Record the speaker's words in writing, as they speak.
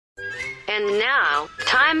And now,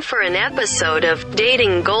 time for an episode of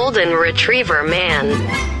Dating Golden Retriever Man.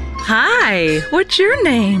 Hi, what's your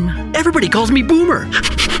name? Everybody calls me Boomer.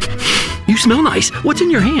 You smell nice. What's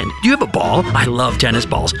in your hand? Do you have a ball? I love tennis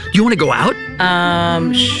balls. Do you want to go out?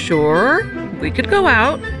 Sure. We could go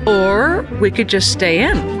out, or we could just stay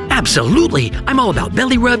in. Absolutely. I'm all about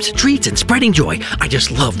belly rubs, treats, and spreading joy. I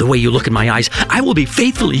just love the way you look in my eyes. I will be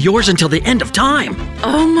faithfully yours until the end of time.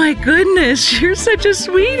 Oh my goodness, you're such a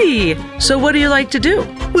sweetie. So what do you like to do?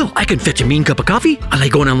 Well, I can fetch a mean cup of coffee. I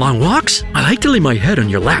like going on long walks. I like to lay my head on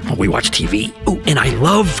your lap while we watch TV. Oh, and I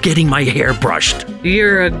love getting my hair brushed.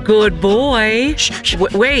 You're a good boy. Shh.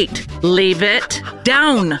 Wait, leave it.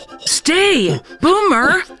 Down. Stay.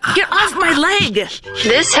 Boomer, get off my leg.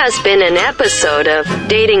 This has been an episode of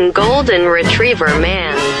Dating Golden Retriever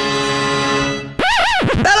Man.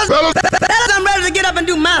 Fellas, I'm ready to get up and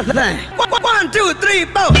do my thing. 1, 2, 3,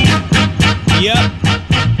 4. Yep.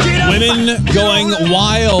 Women going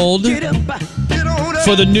wild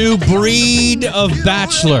for the new breed of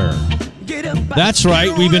bachelor. That's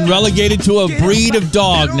right. We've been relegated to a breed of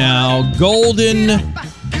dog now. Golden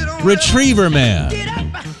Retriever Man.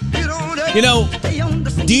 You know,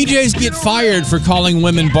 DJs get fired for calling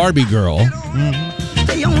women Barbie girl.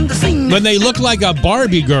 When they look like a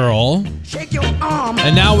Barbie girl.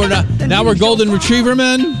 And now we're Golden Retriever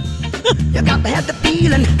men?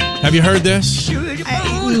 Have you heard this?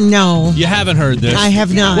 No. You haven't heard this? I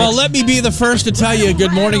have not. Well, let me be the first to tell you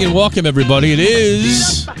good morning and welcome, everybody. It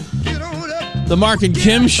is the Marc and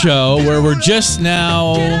Kim Show, where we're just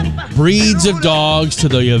now breeds of dogs to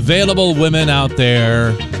the available women out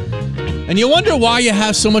there. And you wonder why you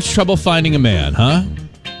have so much trouble finding a man, huh?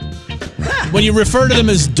 When you refer to them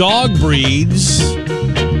as dog breeds,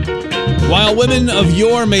 while women of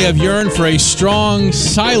yore may have yearned for a strong,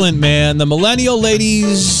 silent man, the millennial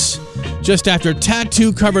ladies, just after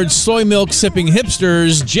tattoo-covered soy milk-sipping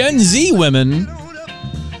hipsters, Gen Z women,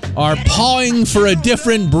 are pawing for a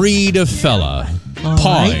different breed of fella.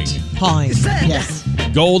 Pawing. Yes.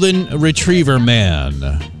 Golden Retriever Man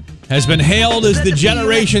has been hailed as the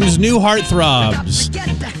generation's new heartthrobs,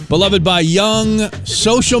 beloved by young,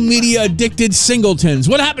 social media addicted singletons.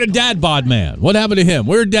 What happened to Dad Bod Man? What happened to him?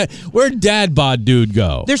 Where'd Dad Bod dude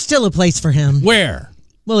go? There's still a place for him. Where?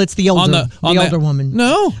 Well, it's the older woman.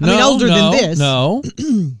 No, I mean, older than this.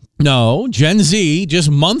 No. Gen Z, just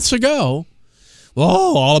months ago.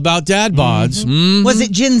 Oh, all about dad bods. Mm-hmm. Was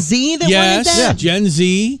it Gen Z that wanted that? Yes, Gen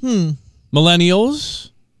Z, millennials.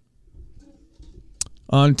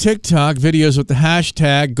 On TikTok, videos with the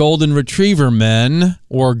hashtag Golden Retriever Men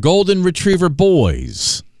or Golden Retriever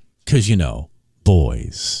Boys, because, you know,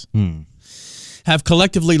 boys, have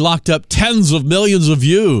collectively locked up tens of millions of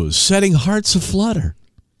views, setting hearts aflutter.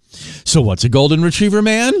 So what's a Golden Retriever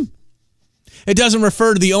Man? It doesn't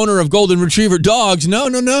refer to the owner of Golden Retriever dogs. No.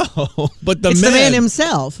 But the man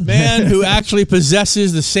himself. Man who actually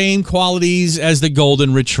possesses the same qualities as the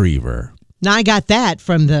Golden Retriever. Now, I got that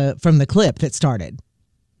from the clip that started.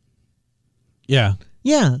 Yeah.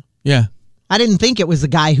 I didn't think it was the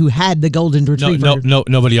guy who had the Golden Retriever. No,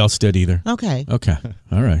 nobody else did either. Okay.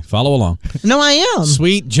 All right. Follow along. No, I am.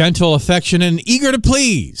 Sweet, gentle, affectionate, and eager to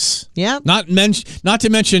please. Yeah. Not to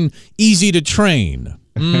mention easy to train.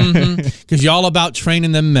 Because you're all about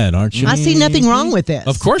training them men, aren't you? I see nothing wrong with this.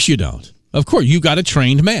 Of course you don't. Of course. You got a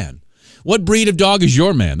trained man. What breed of dog is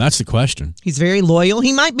your man? That's the question. He's very loyal.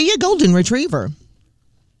 He might be a Golden Retriever.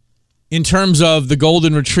 In terms of the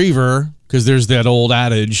Golden Retriever, because there's that old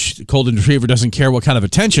adage, the Golden Retriever doesn't care what kind of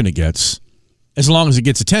attention it gets, as long as it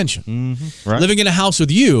gets attention. Right. Living in a house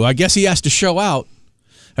with you, I guess he has to show out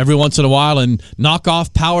every once in a while and knock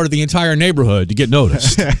off power to the entire neighborhood to get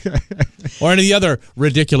noticed. Or any other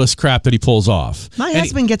ridiculous crap that he pulls off. My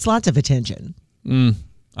husband gets lots of attention.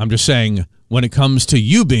 I'm just saying, when it comes to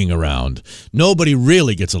you being around, nobody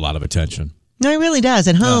really gets a lot of attention. No, he really does.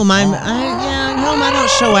 At home, at home I don't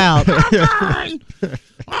show out.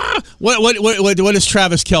 What is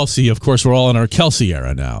Travis Kelce? Of course, we're all in our Kelce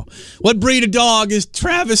era now. What breed of dog is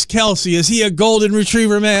Travis Kelce? Is he a Golden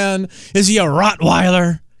Retriever man? Is he a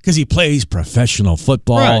Rottweiler? Because he plays professional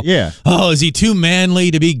football. Right, yeah. Oh, is he too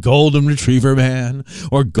manly to be Golden Retriever man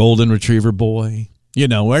or Golden Retriever boy? You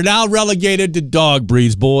know, we're now relegated to dog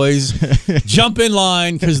breeds, boys. Jump in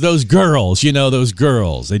line, because those girls,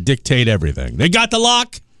 they dictate everything. They got the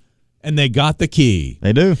lock, and they got the key.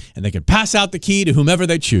 They do. And they can pass out the key to whomever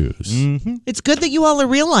they choose. Mm-hmm. It's good that you all are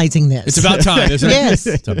realizing this. It's about time, isn't it? Yes.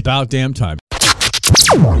 It's about damn time.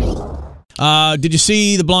 Did you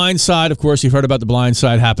see The Blind Side? Of course, you've heard about The Blind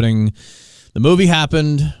Side happening. The movie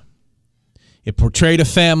happened. It portrayed a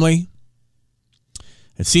family.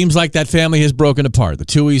 It seems like that family has broken apart. The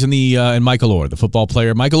Tuohys and Michael Oher, the football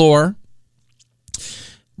player. Michael Oher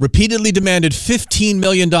repeatedly demanded $15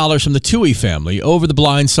 million from the Tuohy family over the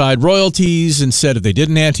Blindside royalties and said if they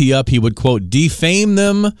didn't ante up, he would, quote, defame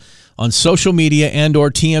them on social media and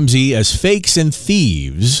or TMZ as fakes and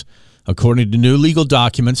thieves, according to new legal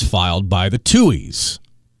documents filed by the Tuohys.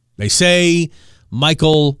 They say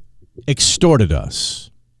Michael extorted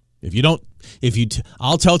us.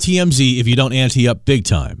 I'll tell TMZ if you don't ante up big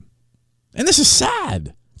time. And this is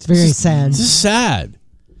sad. It's very sad. This is sad.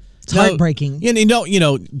 It's heartbreaking. You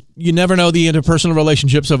never know the interpersonal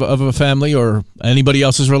relationships of a family or anybody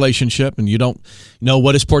else's relationship, and you don't know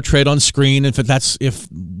what is portrayed on screen. If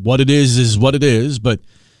what it is what it is. But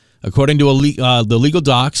according to the legal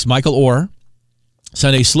docs, Michael Oher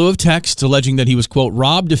sent a slew of texts alleging that he was, quote,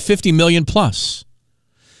 robbed of $50 million plus,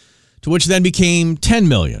 to which then became $10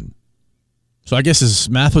 million. So I guess his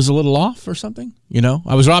math was a little off or something.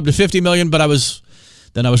 I was robbed of $50 million, but I was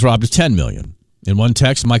robbed of $10 million. In one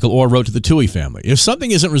text, Michael Oher wrote to the Tuohy family, if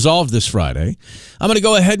something isn't resolved this Friday, I'm going to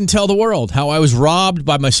go ahead and tell the world how I was robbed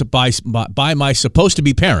by my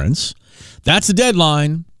supposed-to-be parents. That's the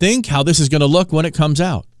deadline. Think how this is going to look when it comes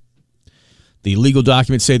out. The legal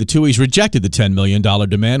documents say the Tuohys rejected the $10 million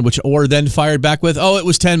demand, which Oher then fired back with, it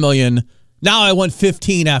was $10 million. Now I want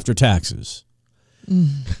 15 after taxes.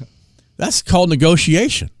 That's called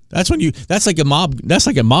negotiation. That's like a mob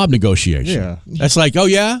negotiation. Yeah. That's like, oh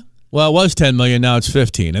yeah? Well, it was $10 million, now it's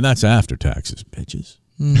 15, and that's after taxes, bitches.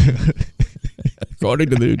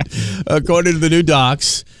 According to the new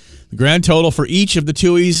docs, the grand total for each of the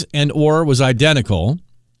Tuohys and Oher was identical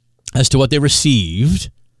as to what they received,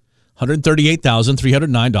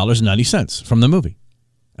 $138,309.90 from the movie.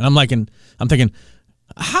 And I'm thinking,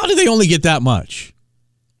 how do they only get that much?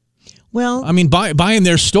 Well, I mean, buying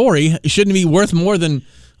their story shouldn't it be worth more than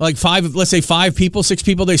like six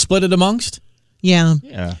people they split it amongst? Yeah.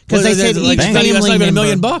 Because they said each family that's not even member. $1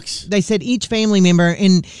 million. They said each family member,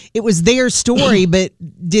 and it was their story, but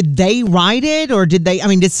did they write it or did they? I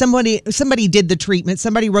mean, did somebody did the treatment?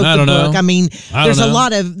 Somebody wrote the book. I mean, there's a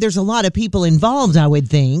lot of people involved, I would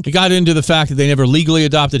think. It got into the fact that they never legally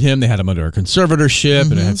adopted him. They had him under a conservatorship,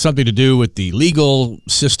 and it had something to do with the legal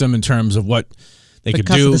system in terms of what they could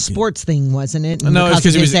do. Because of the sports thing, wasn't it? And no, it's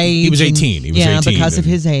because he was 18. He was 18. Because of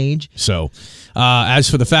his age. So, as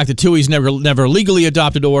for the fact that Tuohy's never legally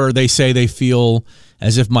adopted Oher, they say they feel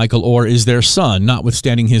as if Michael Oher is their son,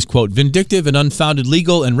 notwithstanding his, quote, vindictive and unfounded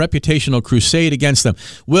legal and reputational crusade against them.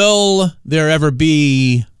 Will there ever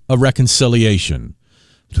be a reconciliation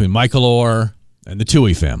between Michael Oher and the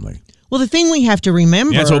Tuohy family? Well, the thing we have to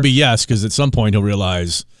remember... The answer will be yes, because at some point he'll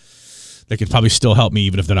realize they could probably still help me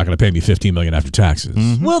even if they're not going to pay me $15 million after taxes.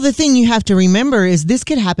 Mm-hmm. Well, the thing you have to remember is this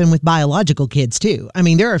could happen with biological kids, too. I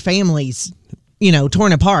mean, there are families,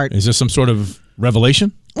 torn apart. Is this some sort of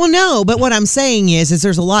revelation? Well, no, but what I'm saying is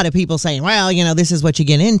there's a lot of people saying, well, this is what you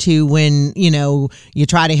get into when, you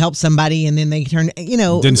try to help somebody and then they turn,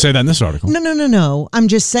 Didn't say that in this article. No. I'm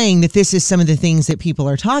just saying that this is some of the things that people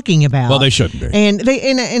are talking about. Well, they shouldn't be. And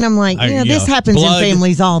I'm like, this happens in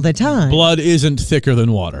families all the time. Blood isn't thicker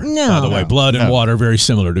than water. No. By the way, blood and water are very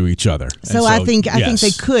similar to each other. So I think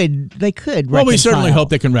they could reconcile. Well, we certainly hope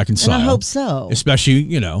they can reconcile. And I hope so. Especially,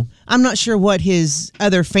 I'm not sure what his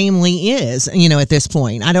other family is, at this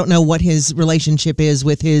point. I don't know what his relationship is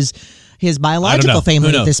with his biological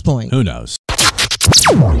family at this point. Who knows?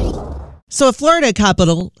 So a Florida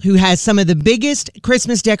couple who has some of the biggest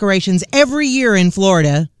Christmas decorations every year in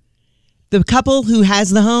Florida, the couple who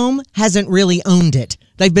has the home hasn't really owned it.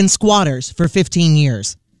 They've been squatters for 15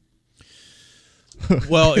 years.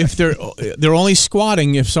 Well, if they're only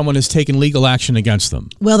squatting if someone has taken legal action against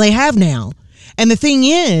them. Well, they have now. And the thing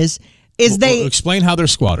is they... Explain how they're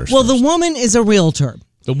squatters. Well, first. The woman is a realtor.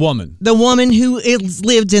 The woman who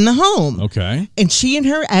lived in the home. Okay. And she and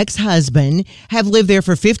her ex-husband have lived there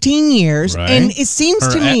for 15 years. Right. And it seems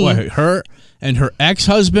to me... Her and her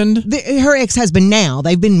ex-husband? Her ex-husband now.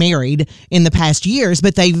 They've been married in the past years,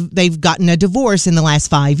 but they've gotten a divorce in the last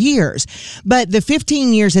 5 years. But the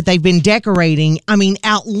 15 years that they've been decorating,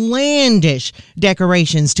 outlandish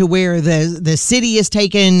decorations to where the city has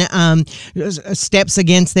taken steps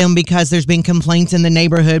against them because there's been complaints in the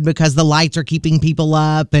neighborhood because the lights are keeping people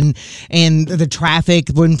up and the traffic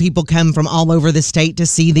when people come from all over the state to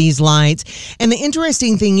see these lights. And the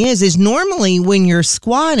interesting thing is normally when you're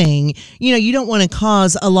squatting, you don't want to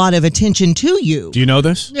cause a lot of attention to you. Do you know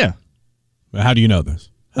this? Yeah. How do you know this?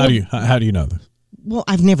 How do you know this? well,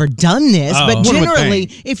 I've never done this, but One would generally,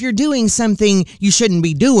 think. if you're doing something you shouldn't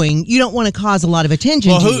be doing, you don't want to cause a lot of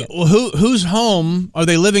attention to you. Whose home are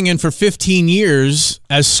they living in for 15 years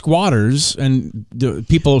as squatters and the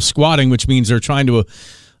people squatting, which means they're trying to,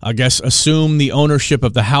 I guess, assume the ownership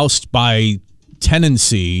of the house by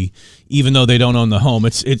tenancy, even though they don't own the home.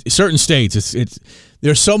 It's certain states.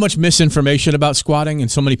 There's so much misinformation about squatting, and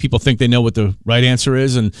so many people think they know what the right answer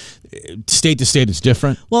is, and state to state it's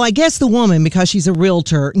different. Well, I guess the woman, because she's a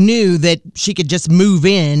realtor, knew that she could just move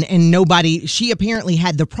in and she apparently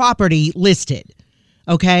had the property listed.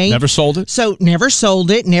 Okay. Never sold it? So never sold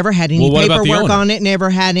it, never had any Well, what about the paperwork owner? on it, never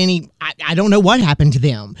had any, I don't know what happened to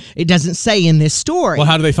them. It doesn't say in this story. Well,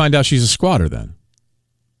 how do they find out she's a squatter then?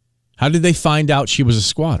 How did they find out she was a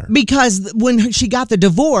squatter? Because when she got the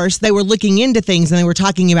divorce, they were looking into things and they were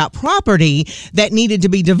talking about property that needed to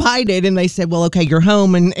be divided. And they said, well, okay, your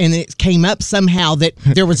home. And it came up somehow that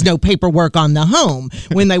there was no paperwork on the home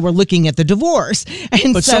when they were looking at the divorce.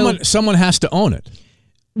 And But someone has to own it.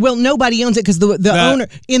 Well, nobody owns it because the owner,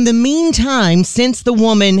 in the meantime, since the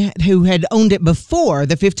woman who had owned it before,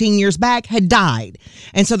 the 15 years back, had died.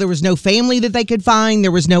 And so there was no family that they could find. There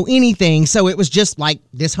was no anything. So it was just like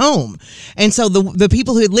this home. And so the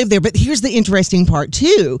people who had lived there, but here's the interesting part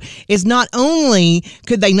too, is not only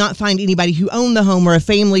could they not find anybody who owned the home or a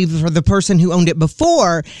family for the person who owned it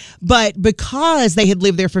before, but because they had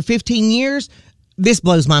lived there for 15 years, this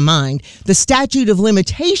blows my mind. The statute of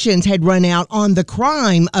limitations had run out on the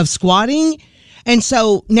crime of squatting. And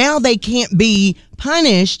so now they can't be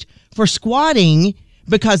punished for squatting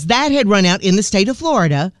because that had run out in the state of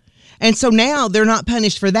Florida. And so now they're not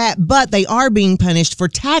punished for that, but they are being punished for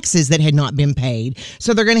taxes that had not been paid.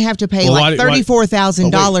 So they're going to have to pay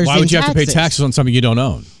 $34,000 Why would you have to pay taxes on something you don't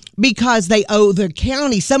own? Because they owe the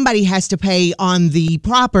county, somebody has to pay on the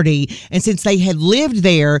property. And since they had lived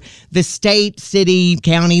there, the state, city,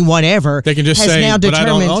 county, whatever, they can just has say, now but I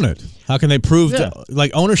don't determined, own it. How can they prove,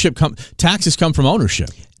 ownership, taxes come from ownership.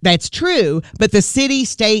 That's true, but the city,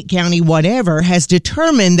 state, county, whatever, has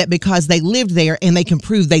determined that because they lived there, and they can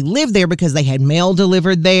prove they lived there because they had mail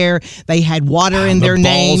delivered there, they had water in their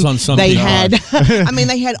name, they had,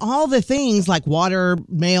 they had all the things like water,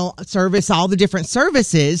 mail service, all the different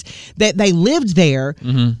services that they lived there.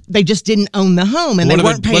 Mm-hmm. They just didn't own the home, and they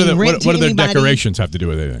weren't paying rent to What do their anybody. decorations have to do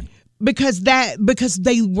with anything? Because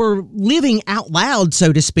they were living out loud,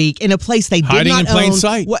 so to speak, in a place they did hiding not in plain own.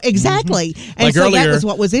 sight. Well, exactly, and like so earlier, that was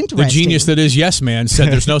what was interesting. The genius that is Yes Man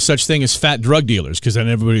said there's no such thing as fat drug dealers because then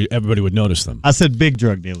everybody would notice them. I said big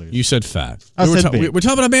drug dealers. You said fat. We're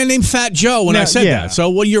talking about a man named Fat Joe when I said that. So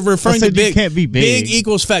when you're referring to big, you can't be big. Big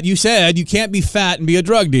equals fat. You said you can't be fat and be a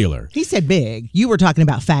drug dealer. He said big. You were talking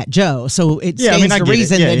about Fat Joe, so it stands to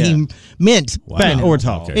reason that he meant fat or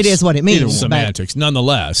tall. Okay. It is what it means. Semantics,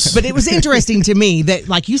 nonetheless. But it was interesting to me that,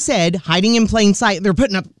 like you said, hiding in plain sight, they're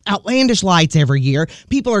putting up outlandish lights every year.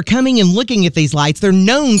 People are coming and looking at these lights. They're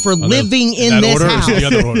known for living in this house. The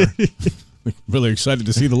other order. Really excited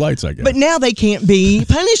to see the lights, I guess. But now they can't be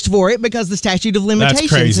punished for it because the statute of limitations.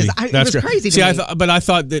 That's crazy. It was crazy to me. But I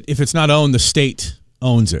thought that if it's not owned, the state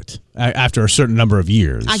owns it after a certain number of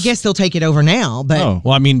years. I guess they'll take it over now, but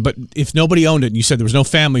but if nobody owned it and you said there was no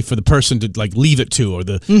family for the person to leave it to, or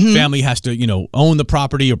the family has to own the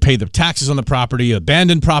property or pay the taxes on the property,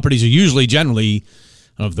 abandoned properties are generally,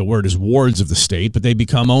 I don't know if the word is wards of the state, but they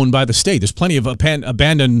become owned by the state. There's plenty of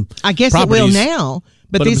abandoned I guess properties. It will now.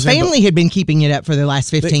 But this family had been keeping it up for the last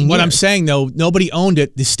 15 years. What I'm saying, though, nobody owned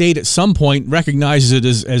it. The state at some point recognizes it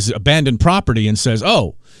as abandoned property and says,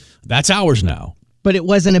 oh, that's ours now. But it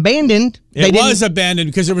wasn't abandoned. It was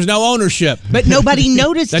abandoned because there was no ownership. But nobody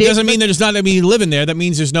noticed it. That doesn't mean there's not anybody living there. That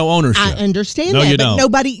means there's no ownership. I understand no, that. You but don't.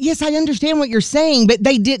 Nobody. Yes, I understand what you're saying, but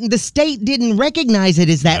they didn't. The state didn't recognize it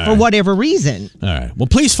as that for whatever reason. All right. Well,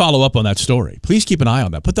 please follow up on that story. Please keep an eye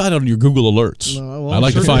on that. Put that on your Google alerts. I'd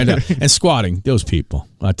like to find out. And squatting, those people.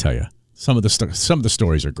 I tell you, some of the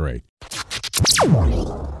stories are great.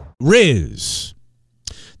 Riz,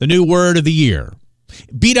 the new word of the year,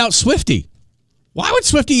 beat out Swiftie. Why would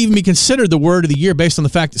Swiftie even be considered the word of the year based on the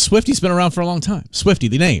fact that Swiftie's been around for a long time? Swiftie,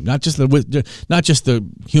 the name, not just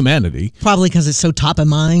the humanity. Probably because it's so top of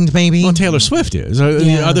mind, maybe. Well, Taylor Swift is. Are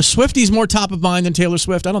the Swifties more top of mind than Taylor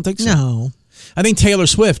Swift? I don't think so. No. I think Taylor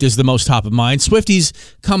Swift is the most top of mind. Swifties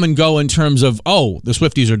come and go in terms of, the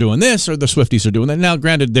Swifties are doing this or the Swifties are doing that. Now,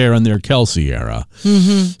 granted, they're in their Kelsey era,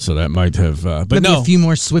 so that might have. But maybe a few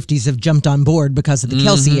more Swifties have jumped on board because of the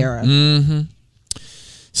Kelsey era. Mm-hmm.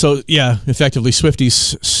 So, effectively,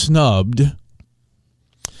 Swifties snubbed.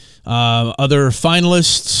 Other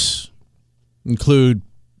finalists include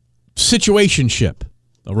Situationship.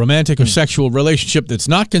 A romantic or sexual relationship that's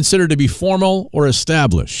not considered to be formal or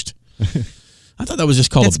established. I thought that was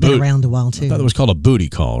just called That's a booty. been around a while, too. I thought that was called a booty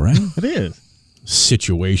call, right? It is.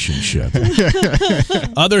 Situationship.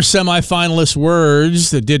 Other semifinalist words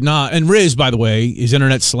that did not, and Riz, by the way, is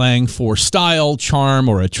internet slang for style, charm,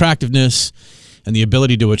 or attractiveness, and the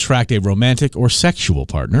ability to attract a romantic or sexual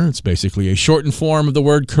partner. It's basically a shortened form of the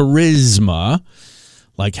word charisma,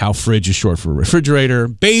 like how fridge is short for refrigerator.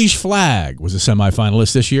 Beige flag was a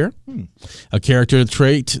semifinalist this year. A character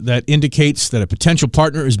trait that indicates that a potential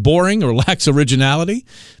partner is boring or lacks originality.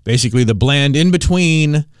 Basically the bland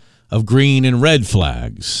in-between of green and red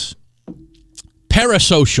flags.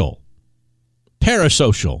 Parasocial.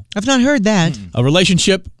 I've not heard that. A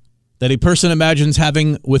relationship that a person imagines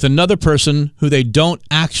having with another person who they don't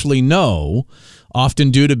actually know,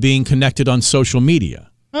 often due to being connected on social media.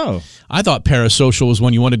 Oh. I thought parasocial was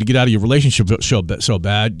when you wanted to get out of your relationship so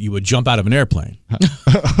bad you would jump out of an airplane.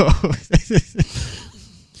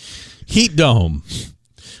 Heat dome.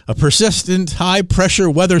 A persistent high-pressure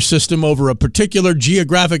weather system over a particular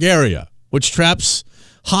geographic area, which traps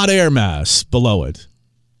hot air mass below it.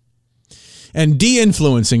 And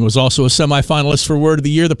de-influencing was also a semifinalist for Word of the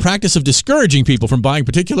Year, the practice of discouraging people from buying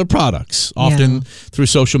particular products, often through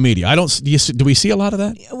social media. Do we see a lot of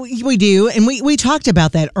that? We do, and we talked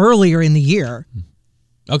about that earlier in the year.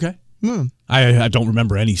 Okay. I don't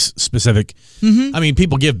remember any specific. I mean,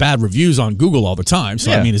 people give bad reviews on Google all the time.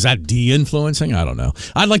 So, I mean, is that de-influencing? I don't know.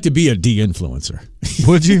 I'd like to be a de-influencer.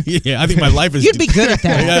 Would you? Yeah, I think my life is... You'd be good at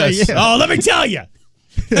that. Yes. Yeah. Oh, let me tell you.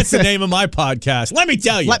 That's the name of my podcast. Let me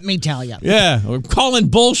tell you. Let me tell you. Yeah, we're calling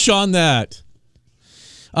bullshit on that.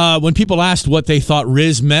 When people asked what they thought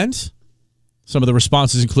Riz meant, some of the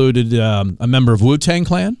responses included a member of Wu-Tang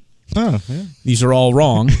Clan. Oh, yeah. These are all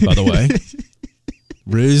wrong, by the way.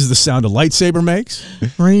 Riz, the sound a lightsaber makes.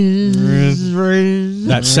 Riz.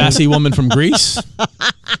 That sassy woman from Greece.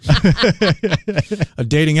 A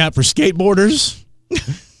dating app for skateboarders.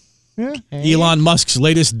 Yeah. Elon Musk's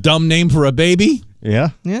latest dumb name for a baby. Yeah.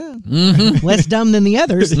 Yeah. Less dumb than the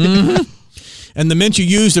others. And the mint you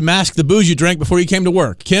used to mask the booze you drank before you came to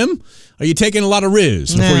work. Kim, are you taking a lot of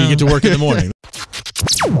Riz before you get to work in the morning?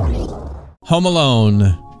 Home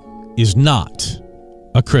Alone is not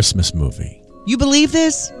a Christmas movie. You believe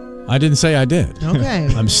this? I didn't say I did. Okay.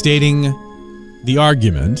 I'm stating the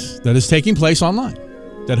argument that is taking place online,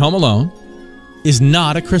 that Home Alone is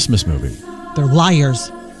not a Christmas movie. They're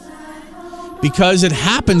liars. Because it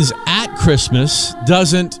happens at Christmas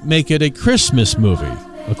doesn't make it a Christmas movie,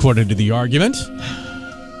 according to the argument.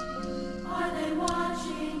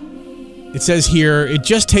 It says here, it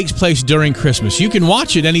just takes place during Christmas. You can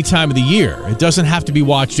watch it any time of the year. It doesn't have to be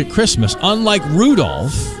watched at Christmas. Unlike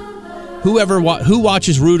Rudolph, who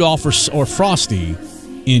watches Rudolph or Frosty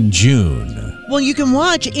in June? Well, you can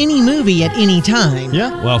watch any movie at any time.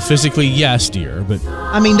 Yeah. Well, physically, yes, dear, but...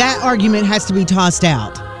 I mean, that argument has to be tossed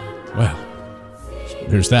out. Well,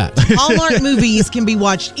 there's that. Hallmark movies can be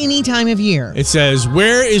watched any time of year. It says,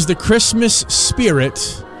 where is the Christmas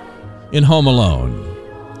spirit in Home Alone?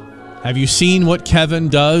 Have you seen what Kevin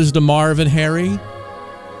does to Marv and Harry?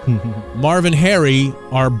 Marv and Harry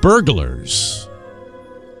are burglars.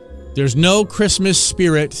 There's no Christmas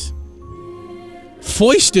spirit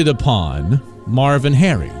foisted upon Marv and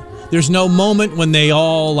Harry. There's no moment when they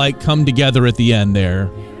all come together at the end there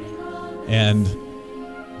and,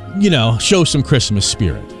 show some Christmas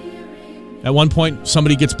spirit. At one point,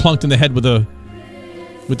 somebody gets plunked in the head with a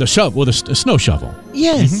snow shovel.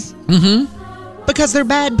 Yes. Mm-hmm. Because they're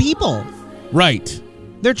bad people. Right.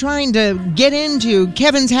 They're trying to get into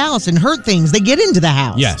Kevin's house and hurt things. They get into the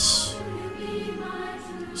house. Yes.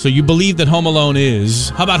 So you believe that Home Alone is...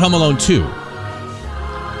 How about Home Alone 2?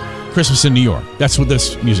 Christmas in New York. That's what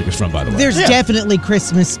this music is from, by the way. There's definitely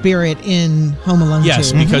Christmas spirit in Home Alone 2.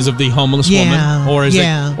 Yes, because of the homeless woman. Or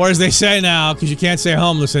as they say now, because you can't say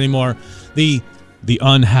homeless anymore, the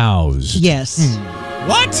unhoused. Yes.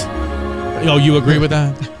 What? Oh, you agree with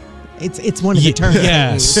that? It's one of the terms.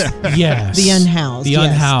 Yes. Yes. The unhoused. The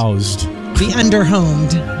unhoused. The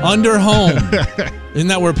underhomed. Underhomed. Isn't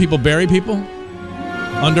that where people bury people?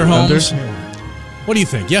 Underhomes? What do you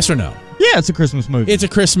think? Yes or no? Yeah, it's a Christmas movie. It's a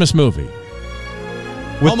Christmas movie.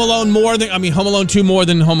 Home Alone Home Alone 2 more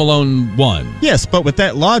than Home Alone 1. Yes, but with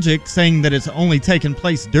that logic, saying that it's only taking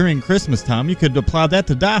place during Christmas time, you could apply that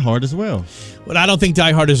to Die Hard as well. But I don't think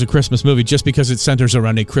Die Hard is a Christmas movie just because it centers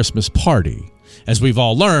around a Christmas party. As we've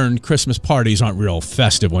all learned, Christmas parties aren't real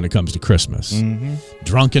festive when it comes to Christmas. Mm-hmm.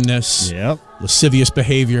 Drunkenness, lascivious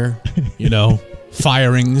behavior,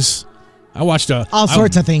 firings. I watched all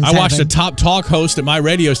sorts of things. I watched a top talk host at my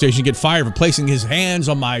radio station get fired for placing his hands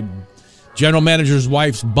on my general manager's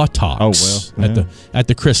wife's buttocks at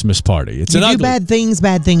the Christmas party. It's you do bad things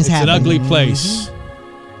happen. It's an ugly place.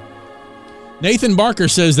 Nathan Barker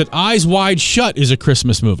says that Eyes Wide Shut is a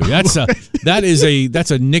Christmas movie. That's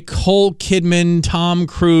a Nicole Kidman, Tom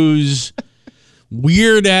Cruise,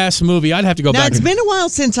 weird ass movie. I'd have to go back. It's been a while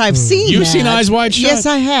since I've seen You've that. seen Eyes Wide Shut? Yes,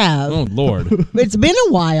 I have. Oh Lord, it's been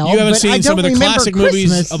a while. You haven't seen some of the classic Christmas.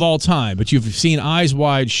 movies of all time, but you've seen Eyes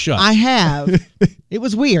Wide Shut. I have. It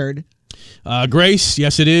was weird. Grace,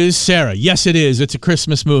 yes it is. Sarah, yes it is. It's a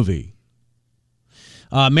Christmas movie.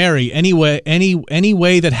 Mary, any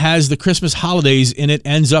way that has the Christmas holidays in it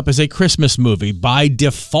ends up as a Christmas movie by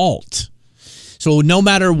default. So no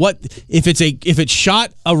matter what, if it's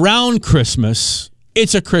shot around Christmas,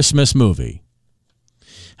 it's a Christmas movie.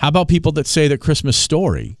 How about people that say that Christmas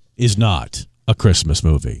Story is not a Christmas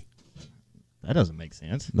movie? That doesn't make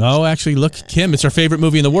sense. No, actually, look, Kim, it's her favorite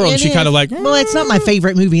movie in the world. She kind of like, well, it's not my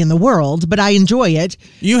favorite movie in the world, but I enjoy it.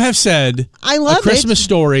 You have said I love a Christmas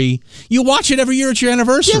Story. You watch it every year at your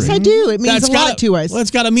anniversary. Yes, I do. It means a lot to us. Well,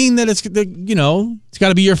 it's got to mean that it's got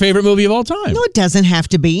to be your favorite movie of all time. No, it doesn't have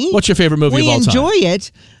to be. What's your favorite movie of all time? We enjoy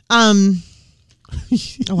it.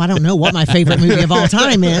 I don't know what my favorite movie of all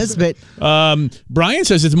time is, but Brian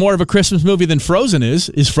says it's more of a Christmas movie than Frozen is.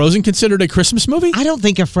 Is Frozen considered a Christmas movie? I don't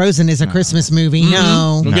think a Frozen is a Christmas movie.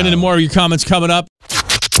 No. We'll get into more of your comments coming up.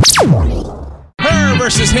 Her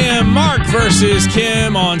versus him, Mark versus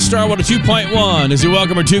Kim on Star 2.1. As you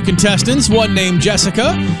welcome our two contestants, one named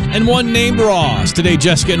Jessica and one named Ross. Today,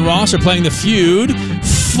 Jessica and Ross are playing the feud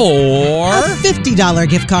for a $50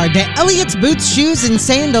 gift card to Elliot's Boots, Shoes, and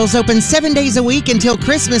Sandals, open 7 days a week until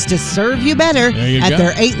Christmas to serve you better at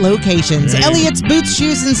their 8 locations. Elliot's Boots,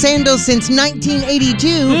 Shoes, and Sandals since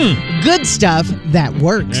 1982. Good stuff that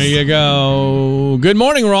works. There you go. Good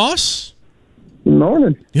morning, Ross. Good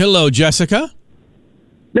morning. Hello, Jessica.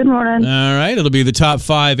 Good morning. All right, it'll be the top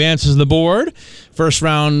 5 answers on the board. First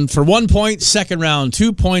round for 1 point, second round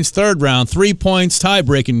 2 points, third round 3 points,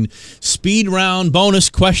 tie-breaking speed round, bonus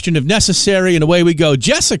question if necessary, and away we go.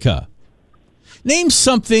 Jessica, name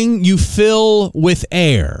something you fill with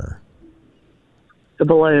air. The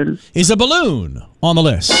balloon. Is a balloon on the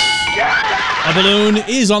list? A balloon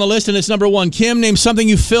is on the list, and it's number 1. Kim, name something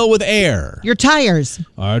you fill with air. Your tires.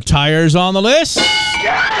 Are tires on the list?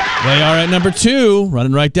 They are at number 2,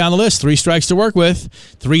 running right down the list. 3 strikes to work with.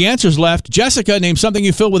 3 answers left. Jessica, name something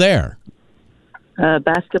you fill with air.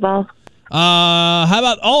 Basketball. How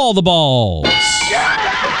about all the balls?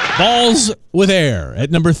 Balls with air.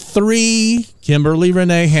 At number 3, Kimberly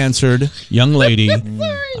Renee Hansard. Young lady,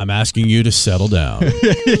 I'm asking you to settle down.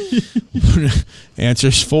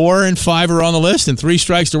 Answers 4 and 5 are on the list, and 3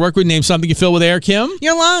 strikes to work with. Name something you fill with air, Kim.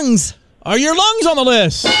 Your lungs. Are your lungs on the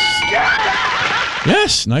list?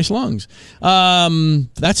 Yes, nice lungs.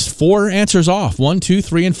 That's 4 answers off. 1, 2,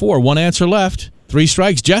 3, and 4. 1 answer left. 3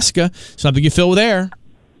 strikes. Jessica, something you fill with air.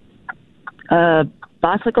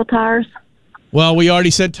 Bicycle tires. Well, we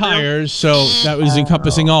already said tires, so that was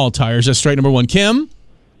encompassing all tires. That's straight number 1. Kim?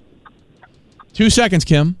 2 seconds,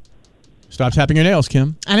 Kim. Stop tapping your nails,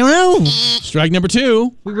 Kim. I don't know. Strike number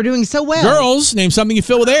 2. We were doing so well. Girls, name something you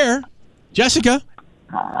fill with air. Jessica?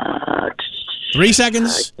 3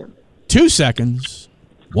 seconds. 2 seconds.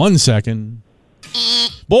 1 second.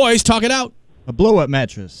 Boys, talk it out. A blow-up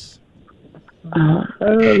mattress.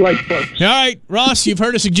 Like floats. All right, Ross, you've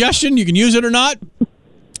heard a suggestion. You can use it or not.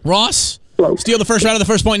 Ross, Floats. steal the first round of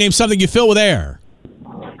the first point. Name something you fill with air.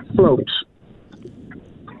 Floats.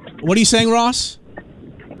 What are you saying, Ross?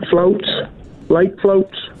 Floats. Light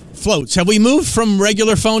floats. Floats. Have we moved from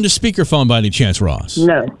regular phone to speakerphone by any chance, Ross?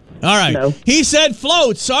 No. All right. No. He said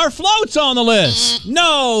floats. Are floats on the list?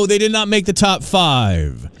 No, they did not make the top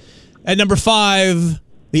 5. At number 5,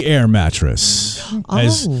 the air mattress. Should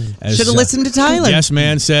have listened to Tyler. Yes,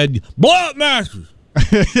 man said, blow up mattress.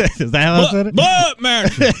 Is that how I said it? Blow up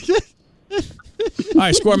mattress. All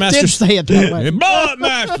right, score master. Did say it that way. Blow up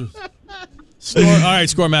mattress. All right,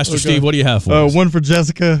 score master Steve, what do you have for us? 1 for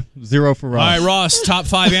Jessica, 0 for Ross. All right, Ross, top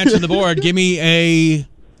 5 answer on the board. Give me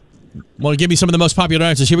some of the most popular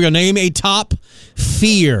answers. Here we go. Name a top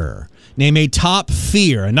fear. Name a top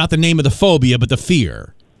fear, and not the name of the phobia, but the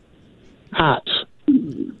fear. Hot.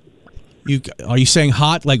 Are you saying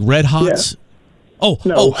hot, like red hots? Yeah.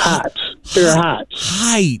 Oh, hot. They're hot.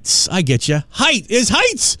 Heights. I get you.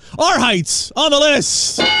 Heights. Are heights on the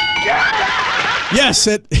list? Yes,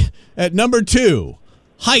 at number 2,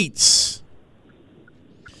 heights.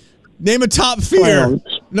 Name a top fear. Clowns.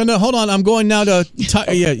 No, hold on. I'm going now to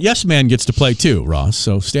Yes Man gets to play too, Ross.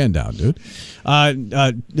 So stand down, dude.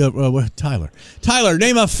 Tyler,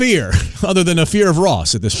 name a fear other than a fear of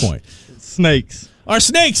Ross at this point. Snakes. Are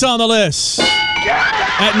snakes on the list?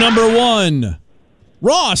 At number 1.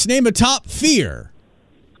 Ross, name a top fear.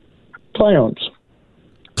 Clowns.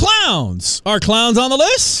 Clowns. Are clowns on the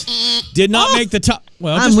list? Did not make the top.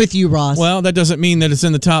 Well, I'm with you, Ross. Well, that doesn't mean that it's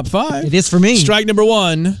in the top 5. It is for me. Strike number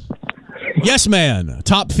 1. Yes, man.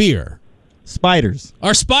 Top fear. Spiders.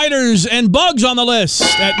 Are spiders and bugs on the list?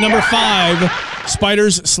 At number 5.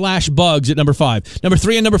 Spiders/bugs at number 5. Number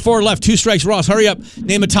 3 and number 4 left. 2 strikes. Ross, hurry up.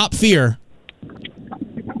 Name a top fear.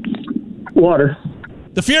 Water.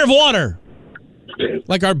 The fear of water.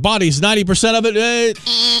 Like our bodies, 90% of it.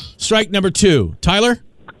 Strike number 2. Tyler?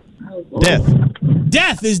 Death.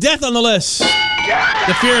 Death. Is death on the list?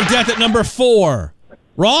 The fear of death at number 4.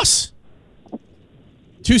 Ross?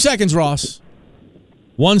 2 seconds, Ross.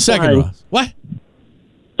 1 second, Flying. Ross. What?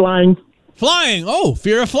 Flying. Flying. Oh,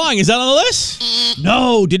 fear of flying. Is that on the list?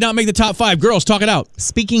 No, did not make the top 5. Girls, talk it out.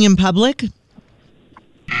 Speaking in public.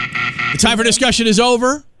 The time for discussion is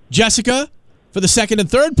over. Jessica, for the second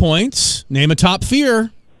and third points, name a top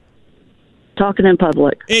fear. Talking in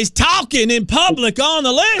public. Is talking in public on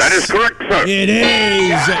the list? That is correct, sir. It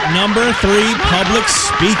is at number 3, public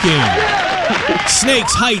speaking.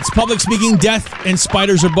 Snakes, heights, public speaking, death, and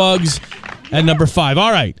spiders or bugs at number 5.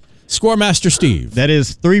 All right. Scoremaster Steve. That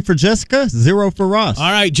is 3 for Jessica, 0 for Ross. All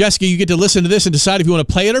right, Jessica, you get to listen to this and decide if you want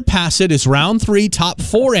to play it or pass it. It's round 3, top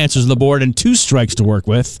 4 answers on the board, and 2 strikes to work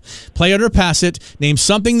with. Play it or pass it. Name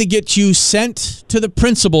something that gets you sent to the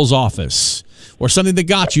principal's office, or something that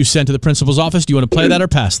got you sent to the principal's office. Do you want to play that or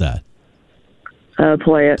pass that?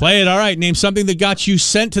 Play it. Play it. All right. Name something that got you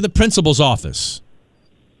sent to the principal's office.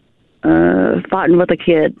 Fighting with a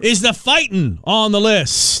kid. Is the fighting on the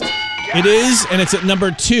list? It is, and it's at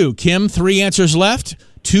number 2. Kim, 3 answers left.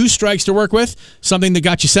 2 strikes to work with. Something that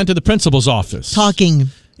got you sent to the principal's office. Talking.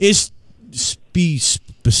 Be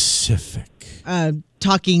specific.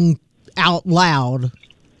 Talking out loud.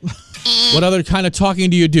 What other kind of talking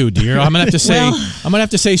do you do, dear? I'm gonna have to say. I'm gonna have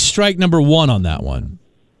to say strike number 1 on that one.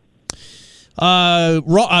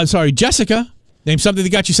 Sorry, Jessica. Name something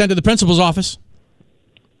that got you sent to the principal's office.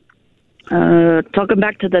 Talking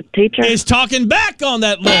back to the teacher. Is talking back on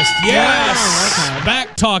that list? Yes. Oh, okay.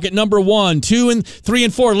 Back talk at number 1. 2 and 3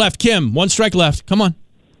 and 4 left. Kim, 1 strike left. Come on.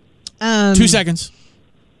 2 seconds.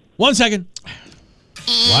 1 second.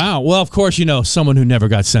 Wow. Well, of course, someone who never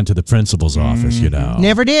got sent to the principal's office,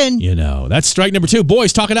 Never did. That's strike number 2.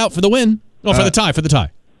 Boys, talk it out for the win. Oh, for the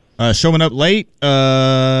tie. Showing up late.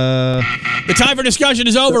 The time for discussion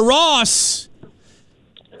is over. Ross,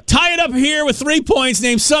 tie it up here with 3 points.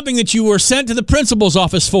 Name something that you were sent to the principal's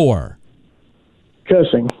office for.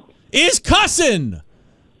 Cussing. Is cussing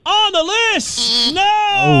on the list?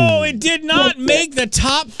 No, it did not make the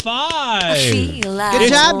top 5. Good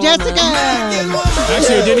job, Jessica.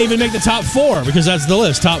 Actually, it didn't even make the top 4 because that's the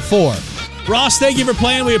list, top 4. Ross, thank you for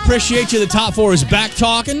playing. We appreciate you. The top 4 is back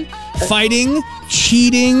talking, fighting,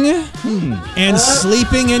 cheating, and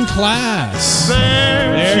sleeping in class.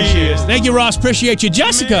 There she is. Thank you, Ross. Appreciate you.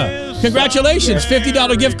 Jessica, congratulations.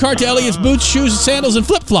 $50 gift card to Elliot's Boots, Shoes, Sandals, and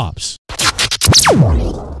Flip-Flops.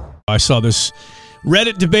 I saw this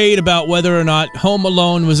Reddit debate about whether or not Home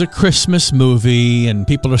Alone was a Christmas movie, and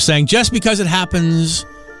people are saying just because it happens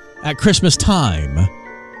at Christmas time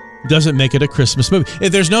doesn't make it a Christmas movie.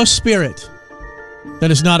 If there's no spirit,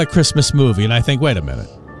 then it's not a Christmas movie. And I think, wait a minute.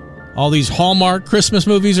 All these Hallmark Christmas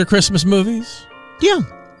movies are Christmas movies? Yeah.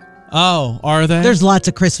 Oh, are they? There's lots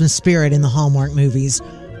of Christmas spirit in the Hallmark movies.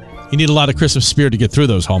 You need a lot of Christmas spirit to get through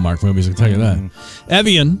those Hallmark movies, I can tell you that.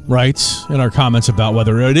 Evian writes in our comments about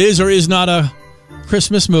whether it is or is not a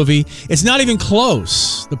Christmas movie. It's not even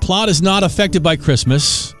close. The plot is not affected by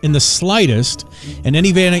Christmas in the slightest, and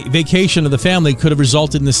any vacation of the family could have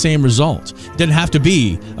resulted in the same result. It didn't have to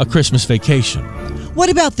be a Christmas vacation. What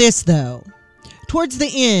about this, though? Towards the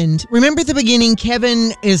end, remember at the beginning,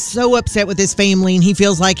 Kevin is so upset with his family and he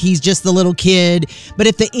feels like he's just the little kid. But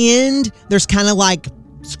at the end, there's kind of like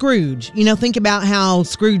Scrooge. Think about how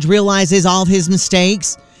Scrooge realizes all of his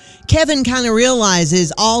mistakes. Kevin kind of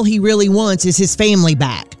realizes all he really wants is his family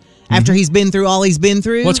back after he's been through all he's been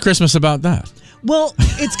through. What's Christmas about that? Well,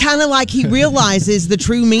 it's kind of like he realizes the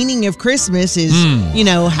true meaning of Christmas is,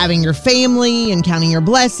 having your family and counting your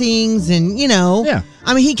blessings and, Yeah.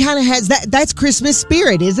 I mean, he kind of has that. That's Christmas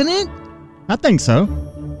spirit, isn't it? I think so.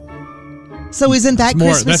 So isn't that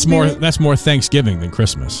Christmas spirit? That's more Thanksgiving than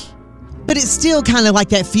Christmas. But it's still kind of like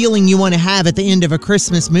that feeling you want to have at the end of a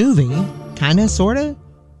Christmas movie. Kind of, sort of.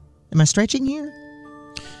 Am I stretching here?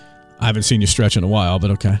 I haven't seen you stretch in a while, but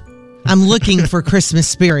okay. I'm looking for Christmas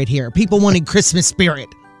spirit here. People wanted Christmas spirit.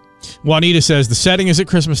 Juanita says the setting is at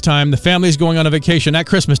Christmas time. The family is going on a vacation at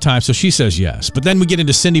Christmas time, so she says yes. But then we get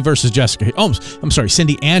into Cindy versus Jessica. Oh, I'm sorry,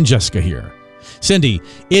 Cindy and Jessica here. Cindy,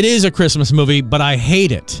 it is a Christmas movie, but I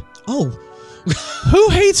hate it. Oh. Who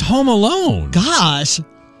hates Home Alone? Gosh.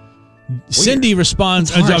 Cindy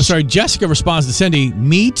responds, I'm sorry, Jessica responds to Cindy,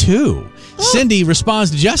 me too. Oh. Cindy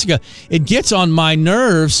responds to Jessica, it gets on my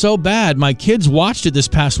nerves so bad. My kids watched it this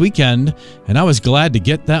past weekend, and I was glad to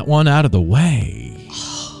get that one out of the way.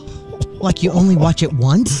 Like you only watch it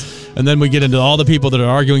once? And then we get into all the people that are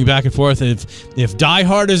arguing back and forth. If Die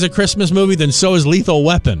Hard is a Christmas movie, then so is Lethal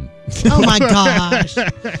Weapon. Oh my gosh.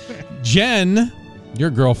 Jen, your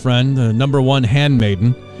girlfriend, the number one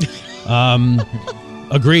handmaiden,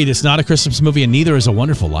 agreed it's not a Christmas movie and neither is A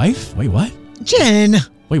Wonderful Life. Wait, what? Jen.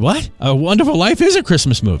 Wait, what? A Wonderful Life is a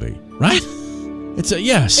Christmas movie, right?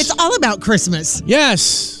 Yes. It's all about Christmas.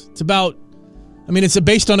 Yes. It's about, it's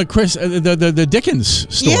based on the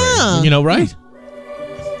Dickens story. Yeah. You know, right?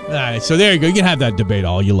 All right, so there you go. You can have that debate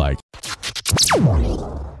all you like.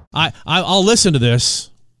 I'll listen to this,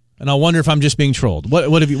 and I'll wonder if I'm just being trolled. What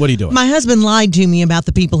are you doing? My husband lied to me about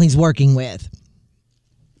the people he's working with.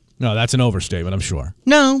 No, that's an overstatement, I'm sure.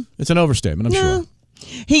 No. It's an overstatement, I'm sure.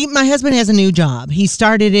 My husband has a new job. He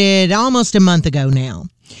started it almost a month ago now.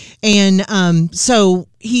 And so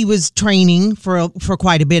he was training for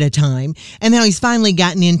quite a bit of time. And now he's finally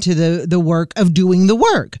gotten into the work of doing the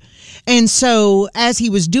work. And so as he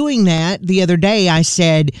was doing that the other day, I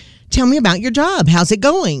said, tell me about your job. How's it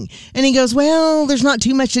going? And he goes, well, there's not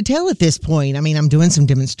too much to tell at this point. I'm doing some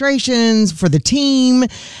demonstrations for the team.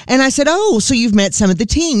 And I said, oh, so you've met some of the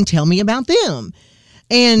team. Tell me about them.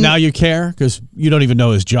 And now you care? Because you don't even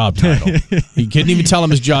know his job title. You couldn't even tell him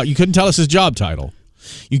his job. You couldn't tell us his job title.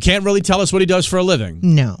 You can't really tell us what he does for a living.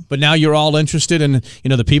 No. But now you're all interested in,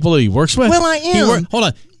 the people that he works with? Well, I am. Hold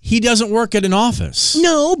on. He doesn't work at an office.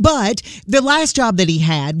 No, but the last job that he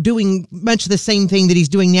had, doing much the same thing that he's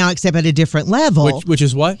doing now, except at a different level. Which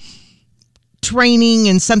is what? Training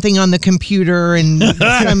and something on the computer and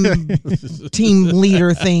some team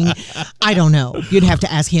leader thing. I don't know. You'd have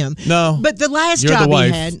to ask him. No. But the last You're job the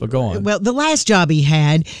wife, he had. But go on. Well, the last job he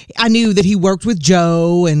had, I knew that he worked with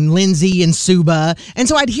Joe and Lindsay and Suba. And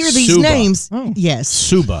so I'd hear these Suba. names. Oh. Yes.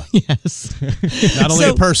 Suba. Yes. Not only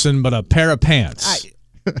a person, but a pair of pants.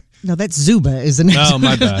 No, that's Zuba, isn't it? Oh,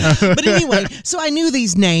 my bad. But anyway, so I knew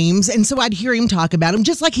these names, and so I'd hear him talk about them,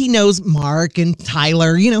 just like he knows Mark and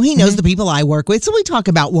Tyler. He knows the people I work with, so we talk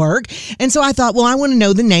about work. And so I thought, well, I want to